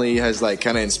definitely has like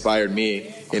kind of inspired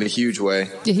me in a huge way.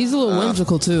 Yeah, he's a little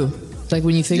whimsical too. Like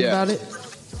when you think about it,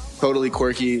 totally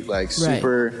quirky, like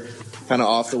super kind of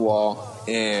off the wall,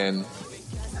 and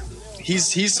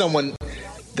he's someone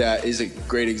that is a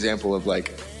great example of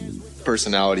like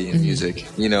personality in music,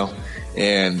 you know,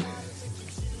 and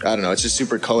I don't know, it's just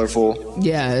super colorful.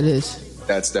 Yeah, it is.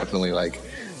 That's definitely like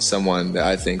someone that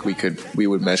I think we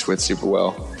would mesh with super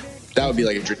well. That would be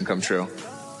like a dream come true.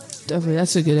 Definitely,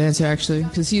 that's a good answer actually,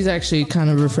 because he's actually kind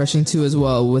of refreshing too as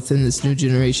well within this new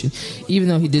generation. Even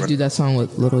though he did do that song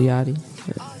with Lil Yachty.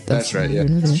 That's right. Yeah,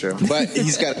 that's true. But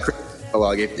he's got a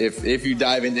catalog. If you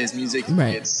dive into his music,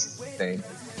 it's insane.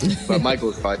 But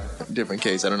Michael's probably a different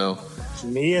case. I don't know.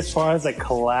 Me, as far as like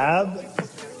collab,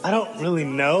 I don't really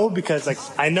know, because like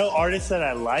I know artists that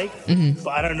I like, but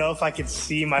I don't know if I could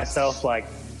see myself like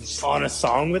on a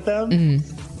song with them.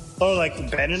 Or like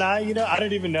Ben and I, you know, I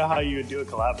don't even know how you would do a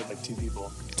collab with like 2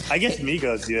 people. I guess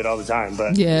Migos do it all the time,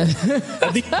 but yeah,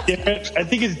 I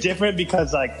think it's different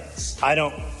because like I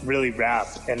don't really rap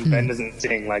and Ben doesn't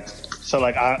sing. Like so,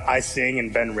 like I sing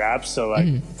and Ben raps, so like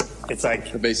it's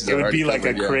like it would be like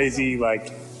a crazy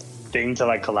like thing to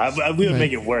like collab. We would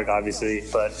make it work, obviously,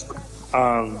 but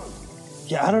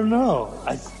yeah, I don't know.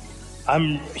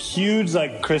 I'm a huge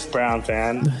like Chris Brown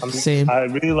fan. Same. I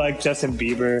really like Justin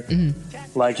Bieber,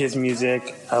 like his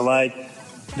music. I like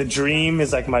The Dream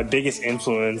is like my biggest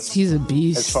influence. He's a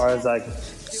beast as far as like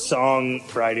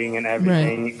songwriting and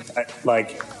everything.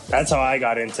 Like that's how I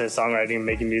got into songwriting and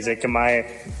making music. In my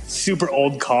super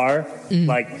old car,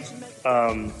 like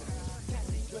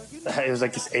it was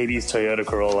like this 80s Toyota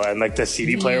Corolla, and like the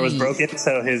CD player was broken,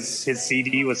 so his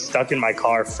CD was stuck in my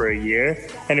car for a year,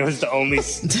 and it was the only I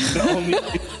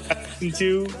listened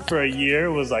to for a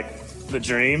year was like The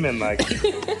Dream, and like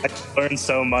I learned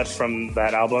so much from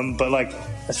that album. But like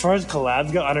as far as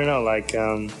collabs go, I don't know, like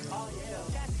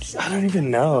I don't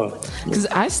even know, because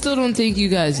I still don't think you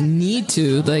guys need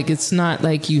to. Like, it's not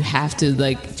like you have to.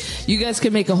 Like, you guys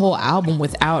can make a whole album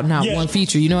without one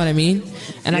feature. You know what I mean?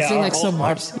 And I feel like some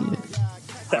artists.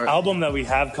 The album that we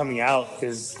have coming out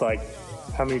is like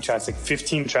how many tracks? Like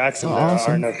 15 tracks, and there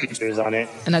are no features on it.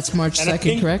 And that's March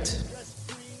 2nd, correct?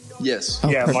 Yes.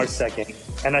 Yeah, perfect. March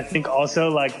 2nd. And I think also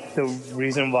like the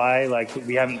reason why like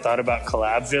we haven't thought about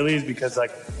collabs really is because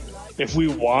like if we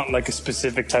want like a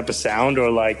specific type of sound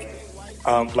or like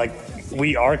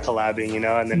we are collabing, you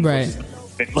know, and then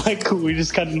we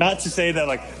just kind of, not to say that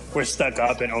like we're stuck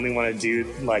up and only want to do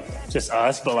like just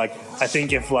us, but like I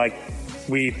think if like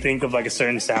we think of like a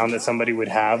certain sound that somebody would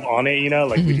have on it, you know,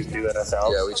 like we just do that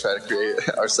ourselves. Yeah, we try to create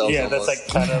ourselves. Yeah, almost.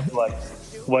 That's like kind of like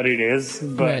what it is.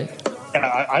 But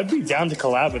I'd be down to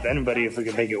collab with anybody if we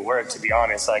could make it work, to be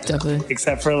honest. Like, definitely.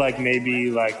 Except for like maybe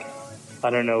like I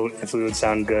don't know if we would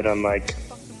sound good on like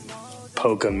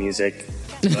polka music.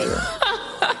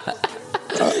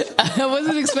 I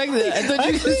wasn't expecting that. I thought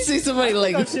you could see somebody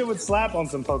like that shit would slap on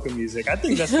some polka music. I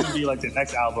think that's gonna be like the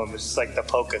next album. It's just like the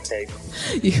polka tape.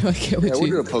 I can't wait. We'll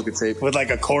do a polka tape with like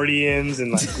accordions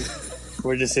and like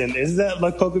we're just in. Is that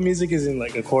like polka music? Is in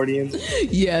like accordions?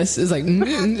 Yes, it's like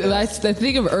I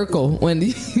think of Urkel when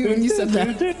you said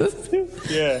that.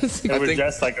 Yeah, and we're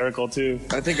dressed like Urkel too.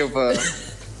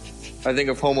 I think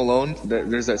of Home Alone.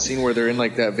 There's that scene where they're in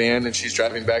like that van and she's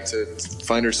driving back to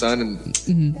find her son,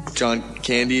 and John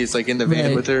Candy is like in the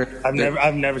van with her.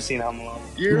 I've never seen Home Alone.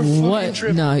 You're fucking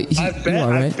tripping. No,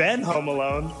 I've been Home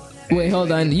Alone. Wait,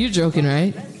 hold on. You're joking,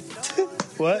 right?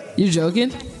 What? You're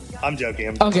joking? I'm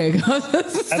joking. Okay. What?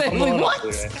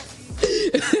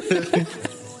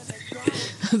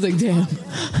 I was like, damn,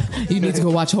 you need to go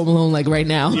watch Home Alone like right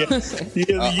now. Yeah.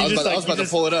 I was about to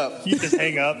pull it up. You just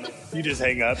hang up. You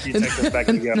text us back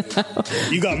and go.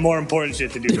 You got more important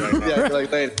shit to do right now. Yeah,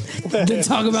 like later. Then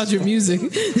talk about your music.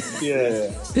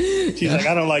 Yeah. She's like,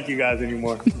 I don't like you guys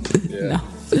anymore. Yeah. No.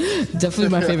 Definitely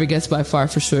my favorite guest by far,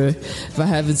 for sure. If I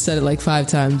haven't said it like 5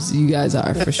 times, you guys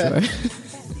are, for sure.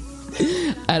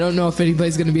 I don't know if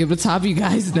anybody's going to be able to top you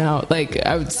guys now. Like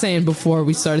I was saying before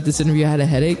we started this interview, I had a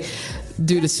headache.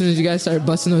 Dude, as soon as you guys started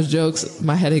busting those jokes,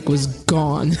 my headache was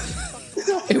gone.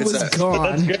 It was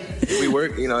gone. We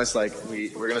work, you know, it's like we're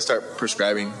going to start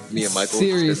prescribing, me and Michael.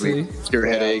 Seriously. Cure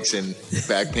headaches and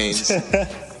back pains.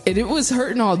 And it was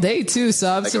hurting all day, too,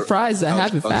 so I'm surprised that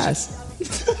happened fast.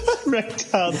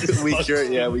 Erectile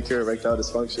dysfunction. We cure erectile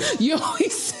dysfunction. You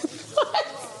always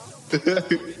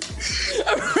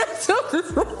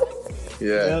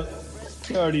Yeah.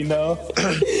 You already know.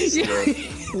 You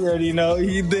already know.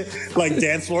 He did, like,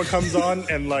 dance floor comes on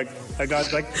and like I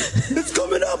got like, it's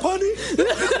coming up, honey.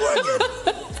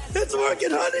 It's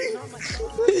working, honey.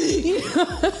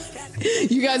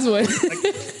 You guys would.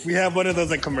 Like, we have one of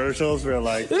those like commercials where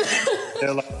like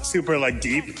they're like super like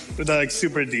deep, they're like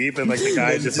super deep, and like the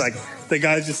guy's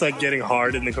just like getting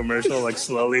hard in the commercial like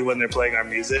slowly when they're playing our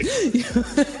music.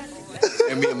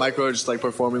 And me and Micro are just like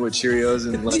performing with Cheerios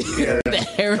and like the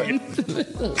heron.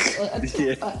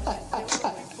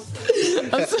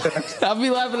 I'll be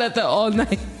laughing at that all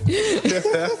night.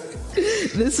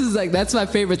 This is like, that's my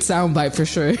favorite soundbite for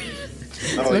sure.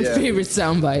 My favorite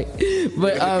soundbite.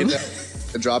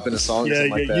 But drop in a song. Yeah,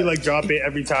 like you like drop it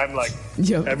every time. Like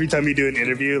every time you do an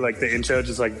interview, like the intro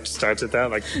just like starts with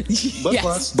that. Like butt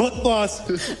floss, butt floss,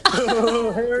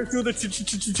 hair to the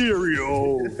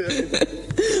Cheerio.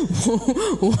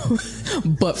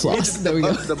 Butt floss. There we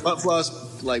go. The butt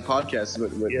floss like podcast.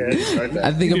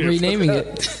 I think I'm renaming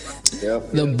it.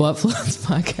 The Butt Floss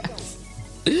podcast.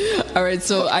 All right,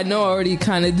 so I know I already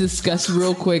kind of discussed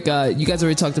real quick. You guys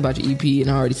already talked about your EP, and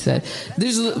I already said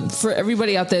there's, for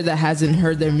everybody out there that hasn't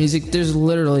heard their music, there's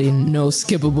literally no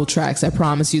skippable tracks. I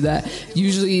promise you that.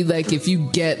 Usually, like if you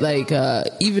get like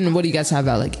even what do you guys have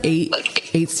out, like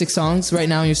six songs right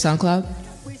now on your SoundCloud?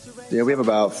 Yeah, we have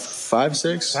about 5,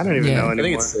 6. I don't even know anymore. I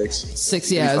think it's 6.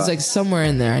 6, yeah, it's like somewhere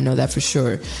in there. I know that for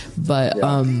sure. But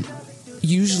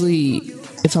usually,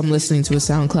 if I'm listening to a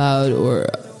SoundCloud or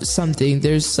something,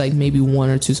 there's like maybe 1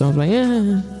 or 2 songs like,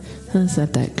 that's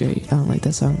not that great, I don't like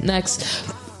that song. Next.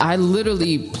 I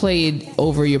literally played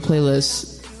over your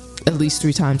playlist at least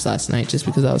 3 times last night just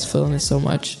because I was feeling it so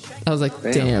much. I was like,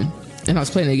 damn. And I was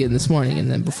playing it again this morning and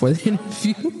then before the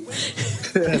interview.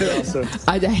 Awesome.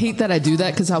 I hate that I do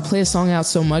that because I'll play a song out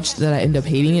so much that I end up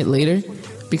hating it later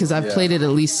because I've played it at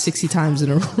least 60 times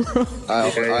in a row.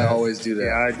 I always do that.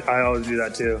 Yeah, I always do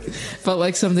that too. Felt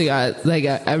like something I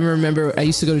remember I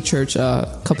used to go to church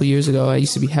a couple years ago. I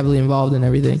used to be heavily involved in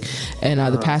everything. And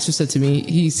the pastor said to me,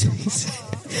 he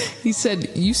said,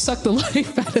 you suck the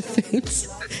life out of things.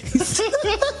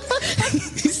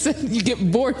 He said, you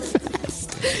get bored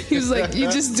fast. He was like, you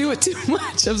just do it too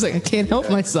much. I was like, I can't help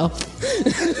myself.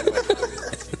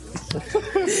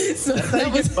 So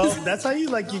that's how you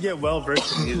get well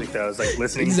versed in music though. It's like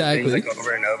listening to things like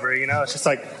over and over, you know? It's just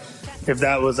like if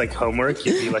that was like homework,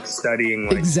 you'd be like studying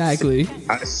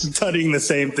studying the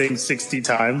same thing 60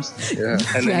 times. Yeah.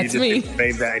 And then you just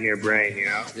save that in your brain, you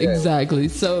know? Yeah. Exactly.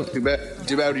 So too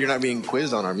bad you're not being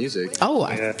quizzed on our music. Oh,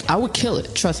 I would kill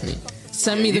it, trust me.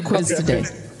 Send me the quiz today.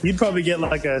 You'd probably get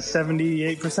like a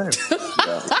 78%.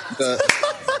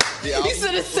 He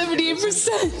said it's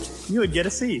 78%. You would get a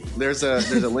C. There's a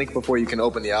link before you can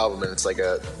open the album, and it's like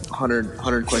a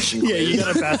 100 question quiz. Yeah, you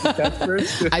gotta pass the test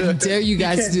first. I dare you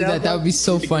guys to do that. That would be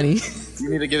so funny. You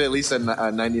need to get at least a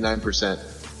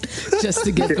 99%. Just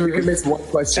to get through. You can miss one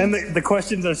question. And the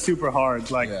questions are super hard.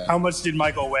 Like, how much did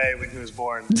Michael weigh when he was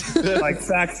born? Like,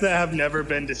 facts that have never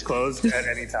been disclosed at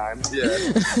any time. Yeah.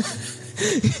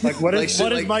 Like, what is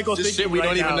Michael thinking shit we right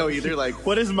don't now? even know either. Like,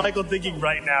 what is Michael thinking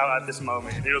right now at this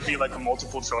moment? And it'll be like a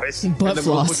multiple choice. Butt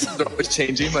floss. They're always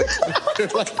changing. Like,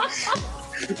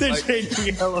 they're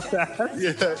changing hella fast.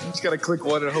 Yeah, you just gotta click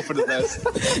one and hope for the best.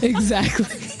 Exactly.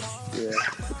 Yeah.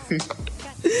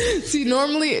 See,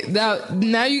 normally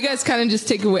now you guys kind of just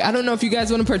take away. I don't know if you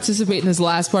guys want to participate in this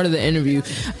last part of the interview.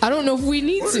 I don't know if we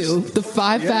need to. The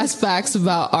 5 fast facts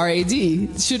about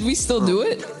RAD. Should we still do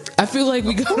it? I feel like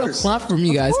we got a lot from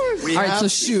you guys. All right, so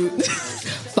shoot.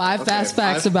 5 fast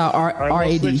facts about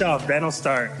RAD. We'll switch off. Ben will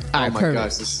start. All right, perfect.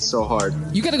 Gosh, this is so hard.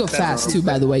 You got to go fast too,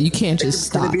 by the way. You can't just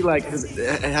stop.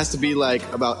 It has to be like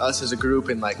about us as a group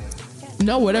and like.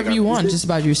 No, whatever you want, just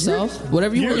about yourself.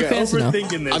 Whatever you want your fans to know.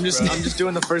 This, I'm just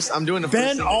doing the first. I'm doing the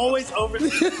Ben first. Always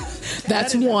overthinks.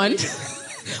 That's one.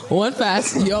 One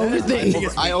fast. You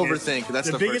overthink. I overthink.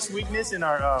 That's the biggest weakness in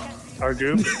our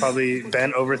group is probably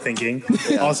Ben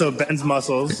overthinking. Yeah. Also, Ben's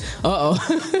muscles.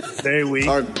 Very weak.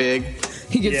 Are big.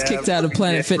 He gets kicked out of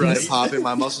Planet Fitness. Right. Popping.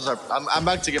 My muscles are. I'm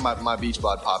about to get my beach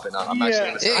bod popping. I'm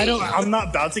not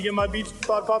about to get my beach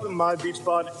bod popping. My beach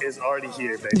bod is already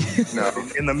here, baby. No.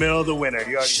 In the middle of the winter.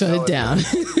 You shut it down.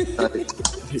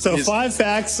 So 5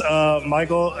 facts.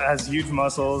 Michael has huge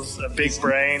muscles, a big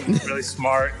brain, really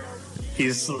smart.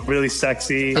 He's really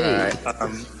sexy. All right.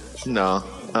 No.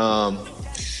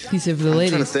 He said for the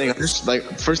ladies. I'm trying to think. Just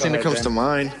like first thing that comes to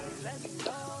mind.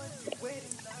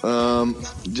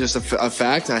 Just a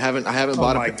fact. I haven't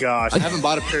bought. Oh my gosh! I haven't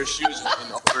bought a pair of shoes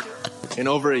in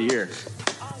over a year.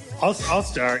 I'll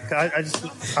start. I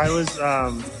was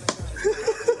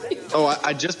Oh,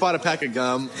 I just bought a pack of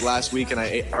gum last week, and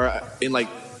in like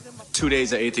 2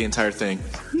 days I ate the entire thing.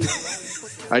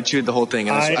 I chewed the whole thing,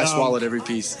 and I swallowed every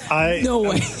piece. No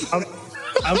way.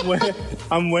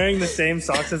 I'm wearing the same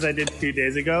socks as I did 2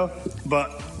 days ago,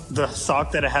 but the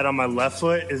sock that I had on my left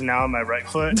foot is now on my right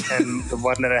foot, and the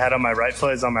one that I had on my right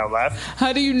foot is on my left.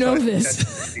 How do you know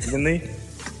this? Evenly.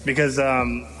 Because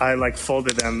I like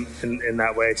folded them in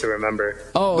that way to remember.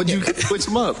 Oh, but you can switch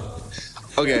them up.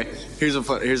 Okay, here's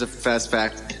a fast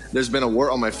fact. There's been a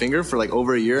wart on my finger for like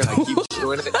over a year, and I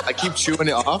keep chewing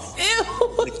it off. Ew.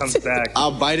 It comes back.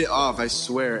 I'll bite it off, I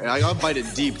swear. And I'll bite it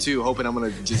deep too, hoping I'm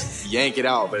gonna just yank it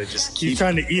out, but it just keeps. He's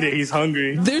trying to eat it. He's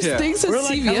hungry. There's things at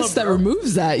CVS that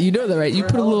removes that. You know that, right? You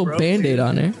put a little Band-Aid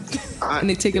on there, and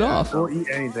they take it off. We'll eat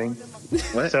anything.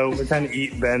 What? So we're trying to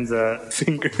eat Ben's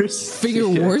fingers. Finger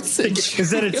warts?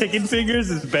 Instead of chicken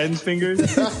fingers, it's Ben's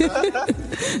fingers.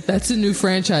 That's a new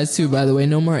franchise too, by the way.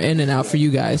 No more In-N-Out for you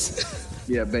guys.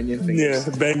 Yeah, Ben Yen fingers.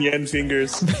 Yeah, Ben Yen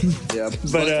fingers. Yeah,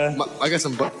 but I got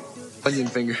some Bunyan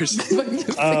fingers. They're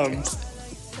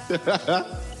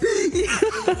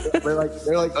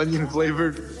like onion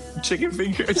flavored chicken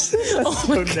fingers. Oh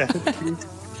my God.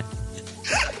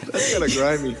 That's kind of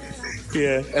grimy.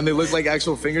 Yeah, and they look like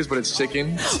actual fingers, but it's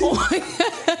chicken. Oh my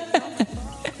God.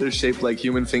 They're shaped like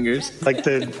human fingers, like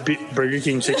the Burger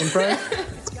King chicken fries.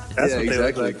 That's what exactly. They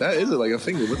look like. That is like a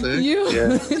finger. What the heck?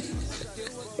 Yeah.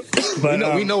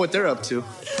 But we know what they're up to.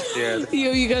 Yeah.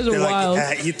 Yo, you guys are wild.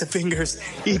 Like, eat the fingers.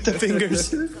 Eat the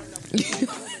fingers.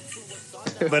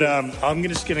 But I'm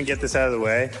just gonna get this out of the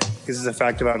way. This is a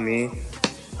fact about me.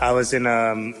 I was in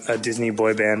a Disney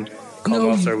boy band called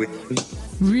All Star Weekend.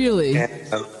 Really? And,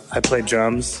 I played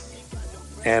drums.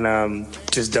 And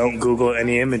just don't Google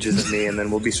any images of me, and then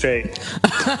we'll be straight.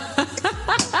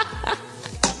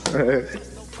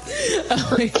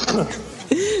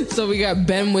 So we got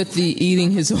Ben with the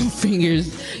eating his own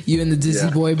fingers. You in the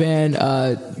Disney boy band.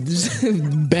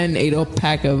 Ben ate a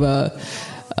pack of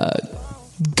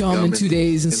gum in 2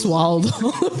 days and swallowed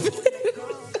all of it.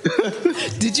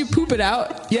 Did you poop it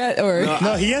out yet? Or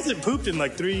no, he hasn't pooped in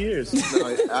like 3 years. No,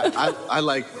 I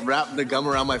like wrap the gum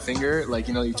around my finger, like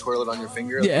you twirl it on your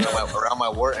finger, around my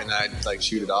wart, and I like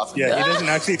shoot it off. Yeah, he doesn't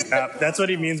actually rap. That's what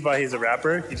he means by he's a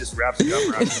rapper. He just wraps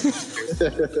gum around his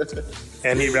finger.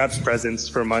 And he wraps presents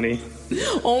for money.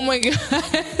 Oh my God.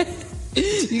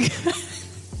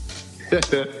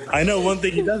 I know one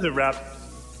thing he doesn't rap.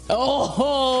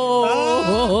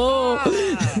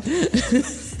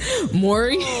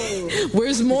 Maury?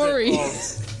 Where's Maury?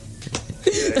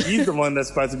 Yeah, he's the one that's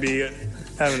supposed to be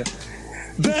having it.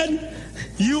 Ben,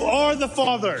 you are the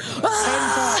father. 10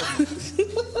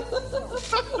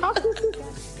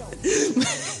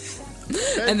 times.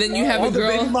 And then you have a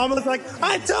girl. The baby mama's like,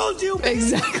 I told you.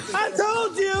 Exactly. I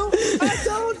told you.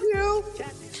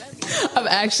 I've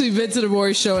actually been to the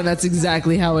Maury show, and that's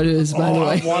exactly how it is, by the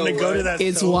way. I want to go to that.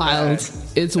 It's wild. Bad.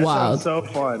 It's wild. So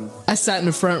fun. I sat in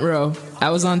the front row. I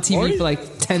was on TV for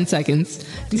like 10 seconds.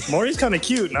 Maury's kind of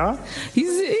cute, nah? He's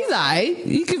alright.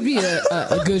 He could be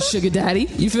a good sugar daddy.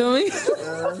 You feel me?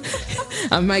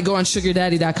 I might go on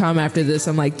sugardaddy.com after this.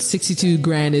 I'm like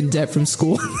 $62,000 in debt from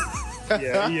school.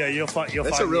 Yeah, you'll find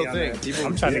That's a real thing.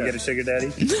 I'm trying to get a sugar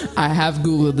daddy. I have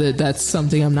Googled it. That's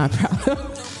something I'm not proud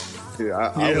of. Dude,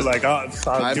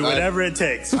 I'll do whatever it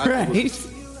takes. Right.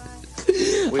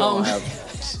 We all have.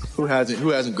 Who hasn't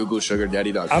Googled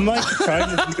sugardaddy.com? I'm like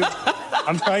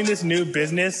trying this new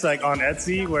business like on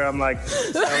Etsy where I'm like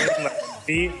selling like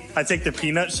I take the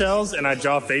peanut shells and I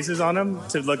draw faces on them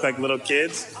to look like little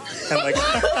kids, and like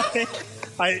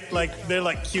they're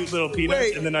like cute little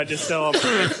peanuts, and then I just sell them.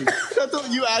 I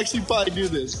thought you actually probably do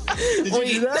this. Did you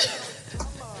do that?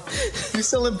 You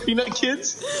selling peanut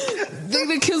kids? The thing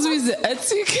that kills me is the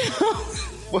Etsy account.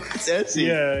 What's Etsy?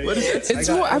 Yeah, what is Etsy? It's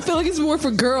more. I feel like it's more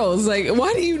for girls. Like,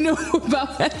 why do you know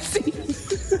about Etsy?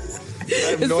 I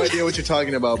have no idea what you're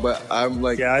talking about, but I'm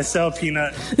like, I sell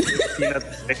peanut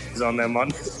faces on them.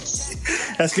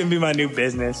 That's gonna be my new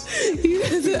business.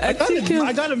 I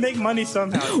gotta make money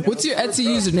somehow. What's your Etsy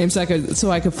username so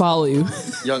I could follow you?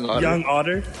 Young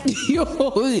Otter. Yo,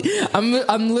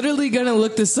 I'm literally gonna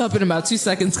look this up in about 2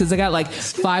 seconds because I got like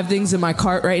 5 things in my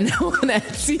cart right now on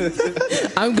Etsy.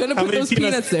 I'm gonna put those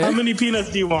peanuts there. How many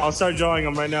peanuts do you want? I'll start drawing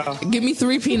them right now. Give me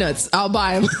 3 peanuts. I'll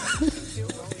buy them.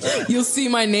 You'll see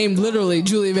my name literally,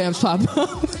 Julia Vamps, pop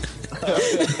up.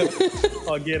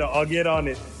 I'll get on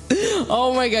it.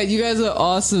 Oh my God, you guys are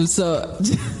awesome. So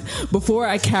before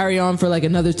I carry on for like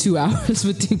another 2 hours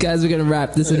with you guys, we're going to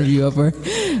wrap this interview over.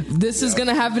 This is going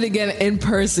to happen again in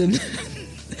person.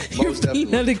 Your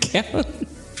peanut account.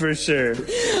 For sure.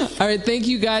 All right, thank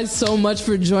you guys so much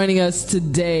for joining us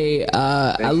today.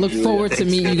 I look forward to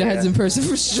meeting you guys in person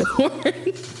for sure.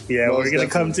 Yeah, we're gonna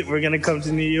come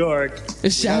to New York.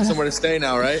 You have somewhere to stay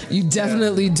now, right? You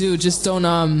definitely do. Just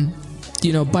don't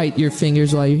bite your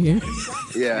fingers while you're here.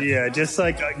 Yeah. Just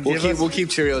like we'll keep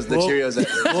Cheerios.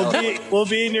 Cheerios. We'll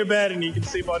be in your bed and you can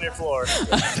sleep on your floor.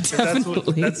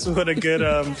 That's what a good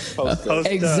host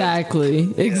exactly.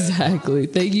 does. Exactly.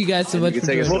 Thank you guys so much. You can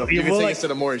take us to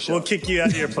the morning show. We'll kick you out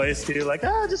of your place too. Like,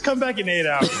 just come back in 8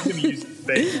 hours. I'm gonna use the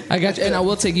space. I got you, and I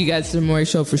will take you guys to the morning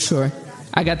show for sure.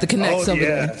 I got the connects over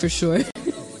there for sure.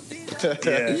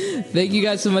 Yeah. Thank you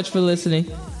guys so much for listening.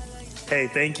 Hey,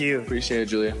 thank you. Appreciate it,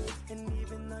 Julia.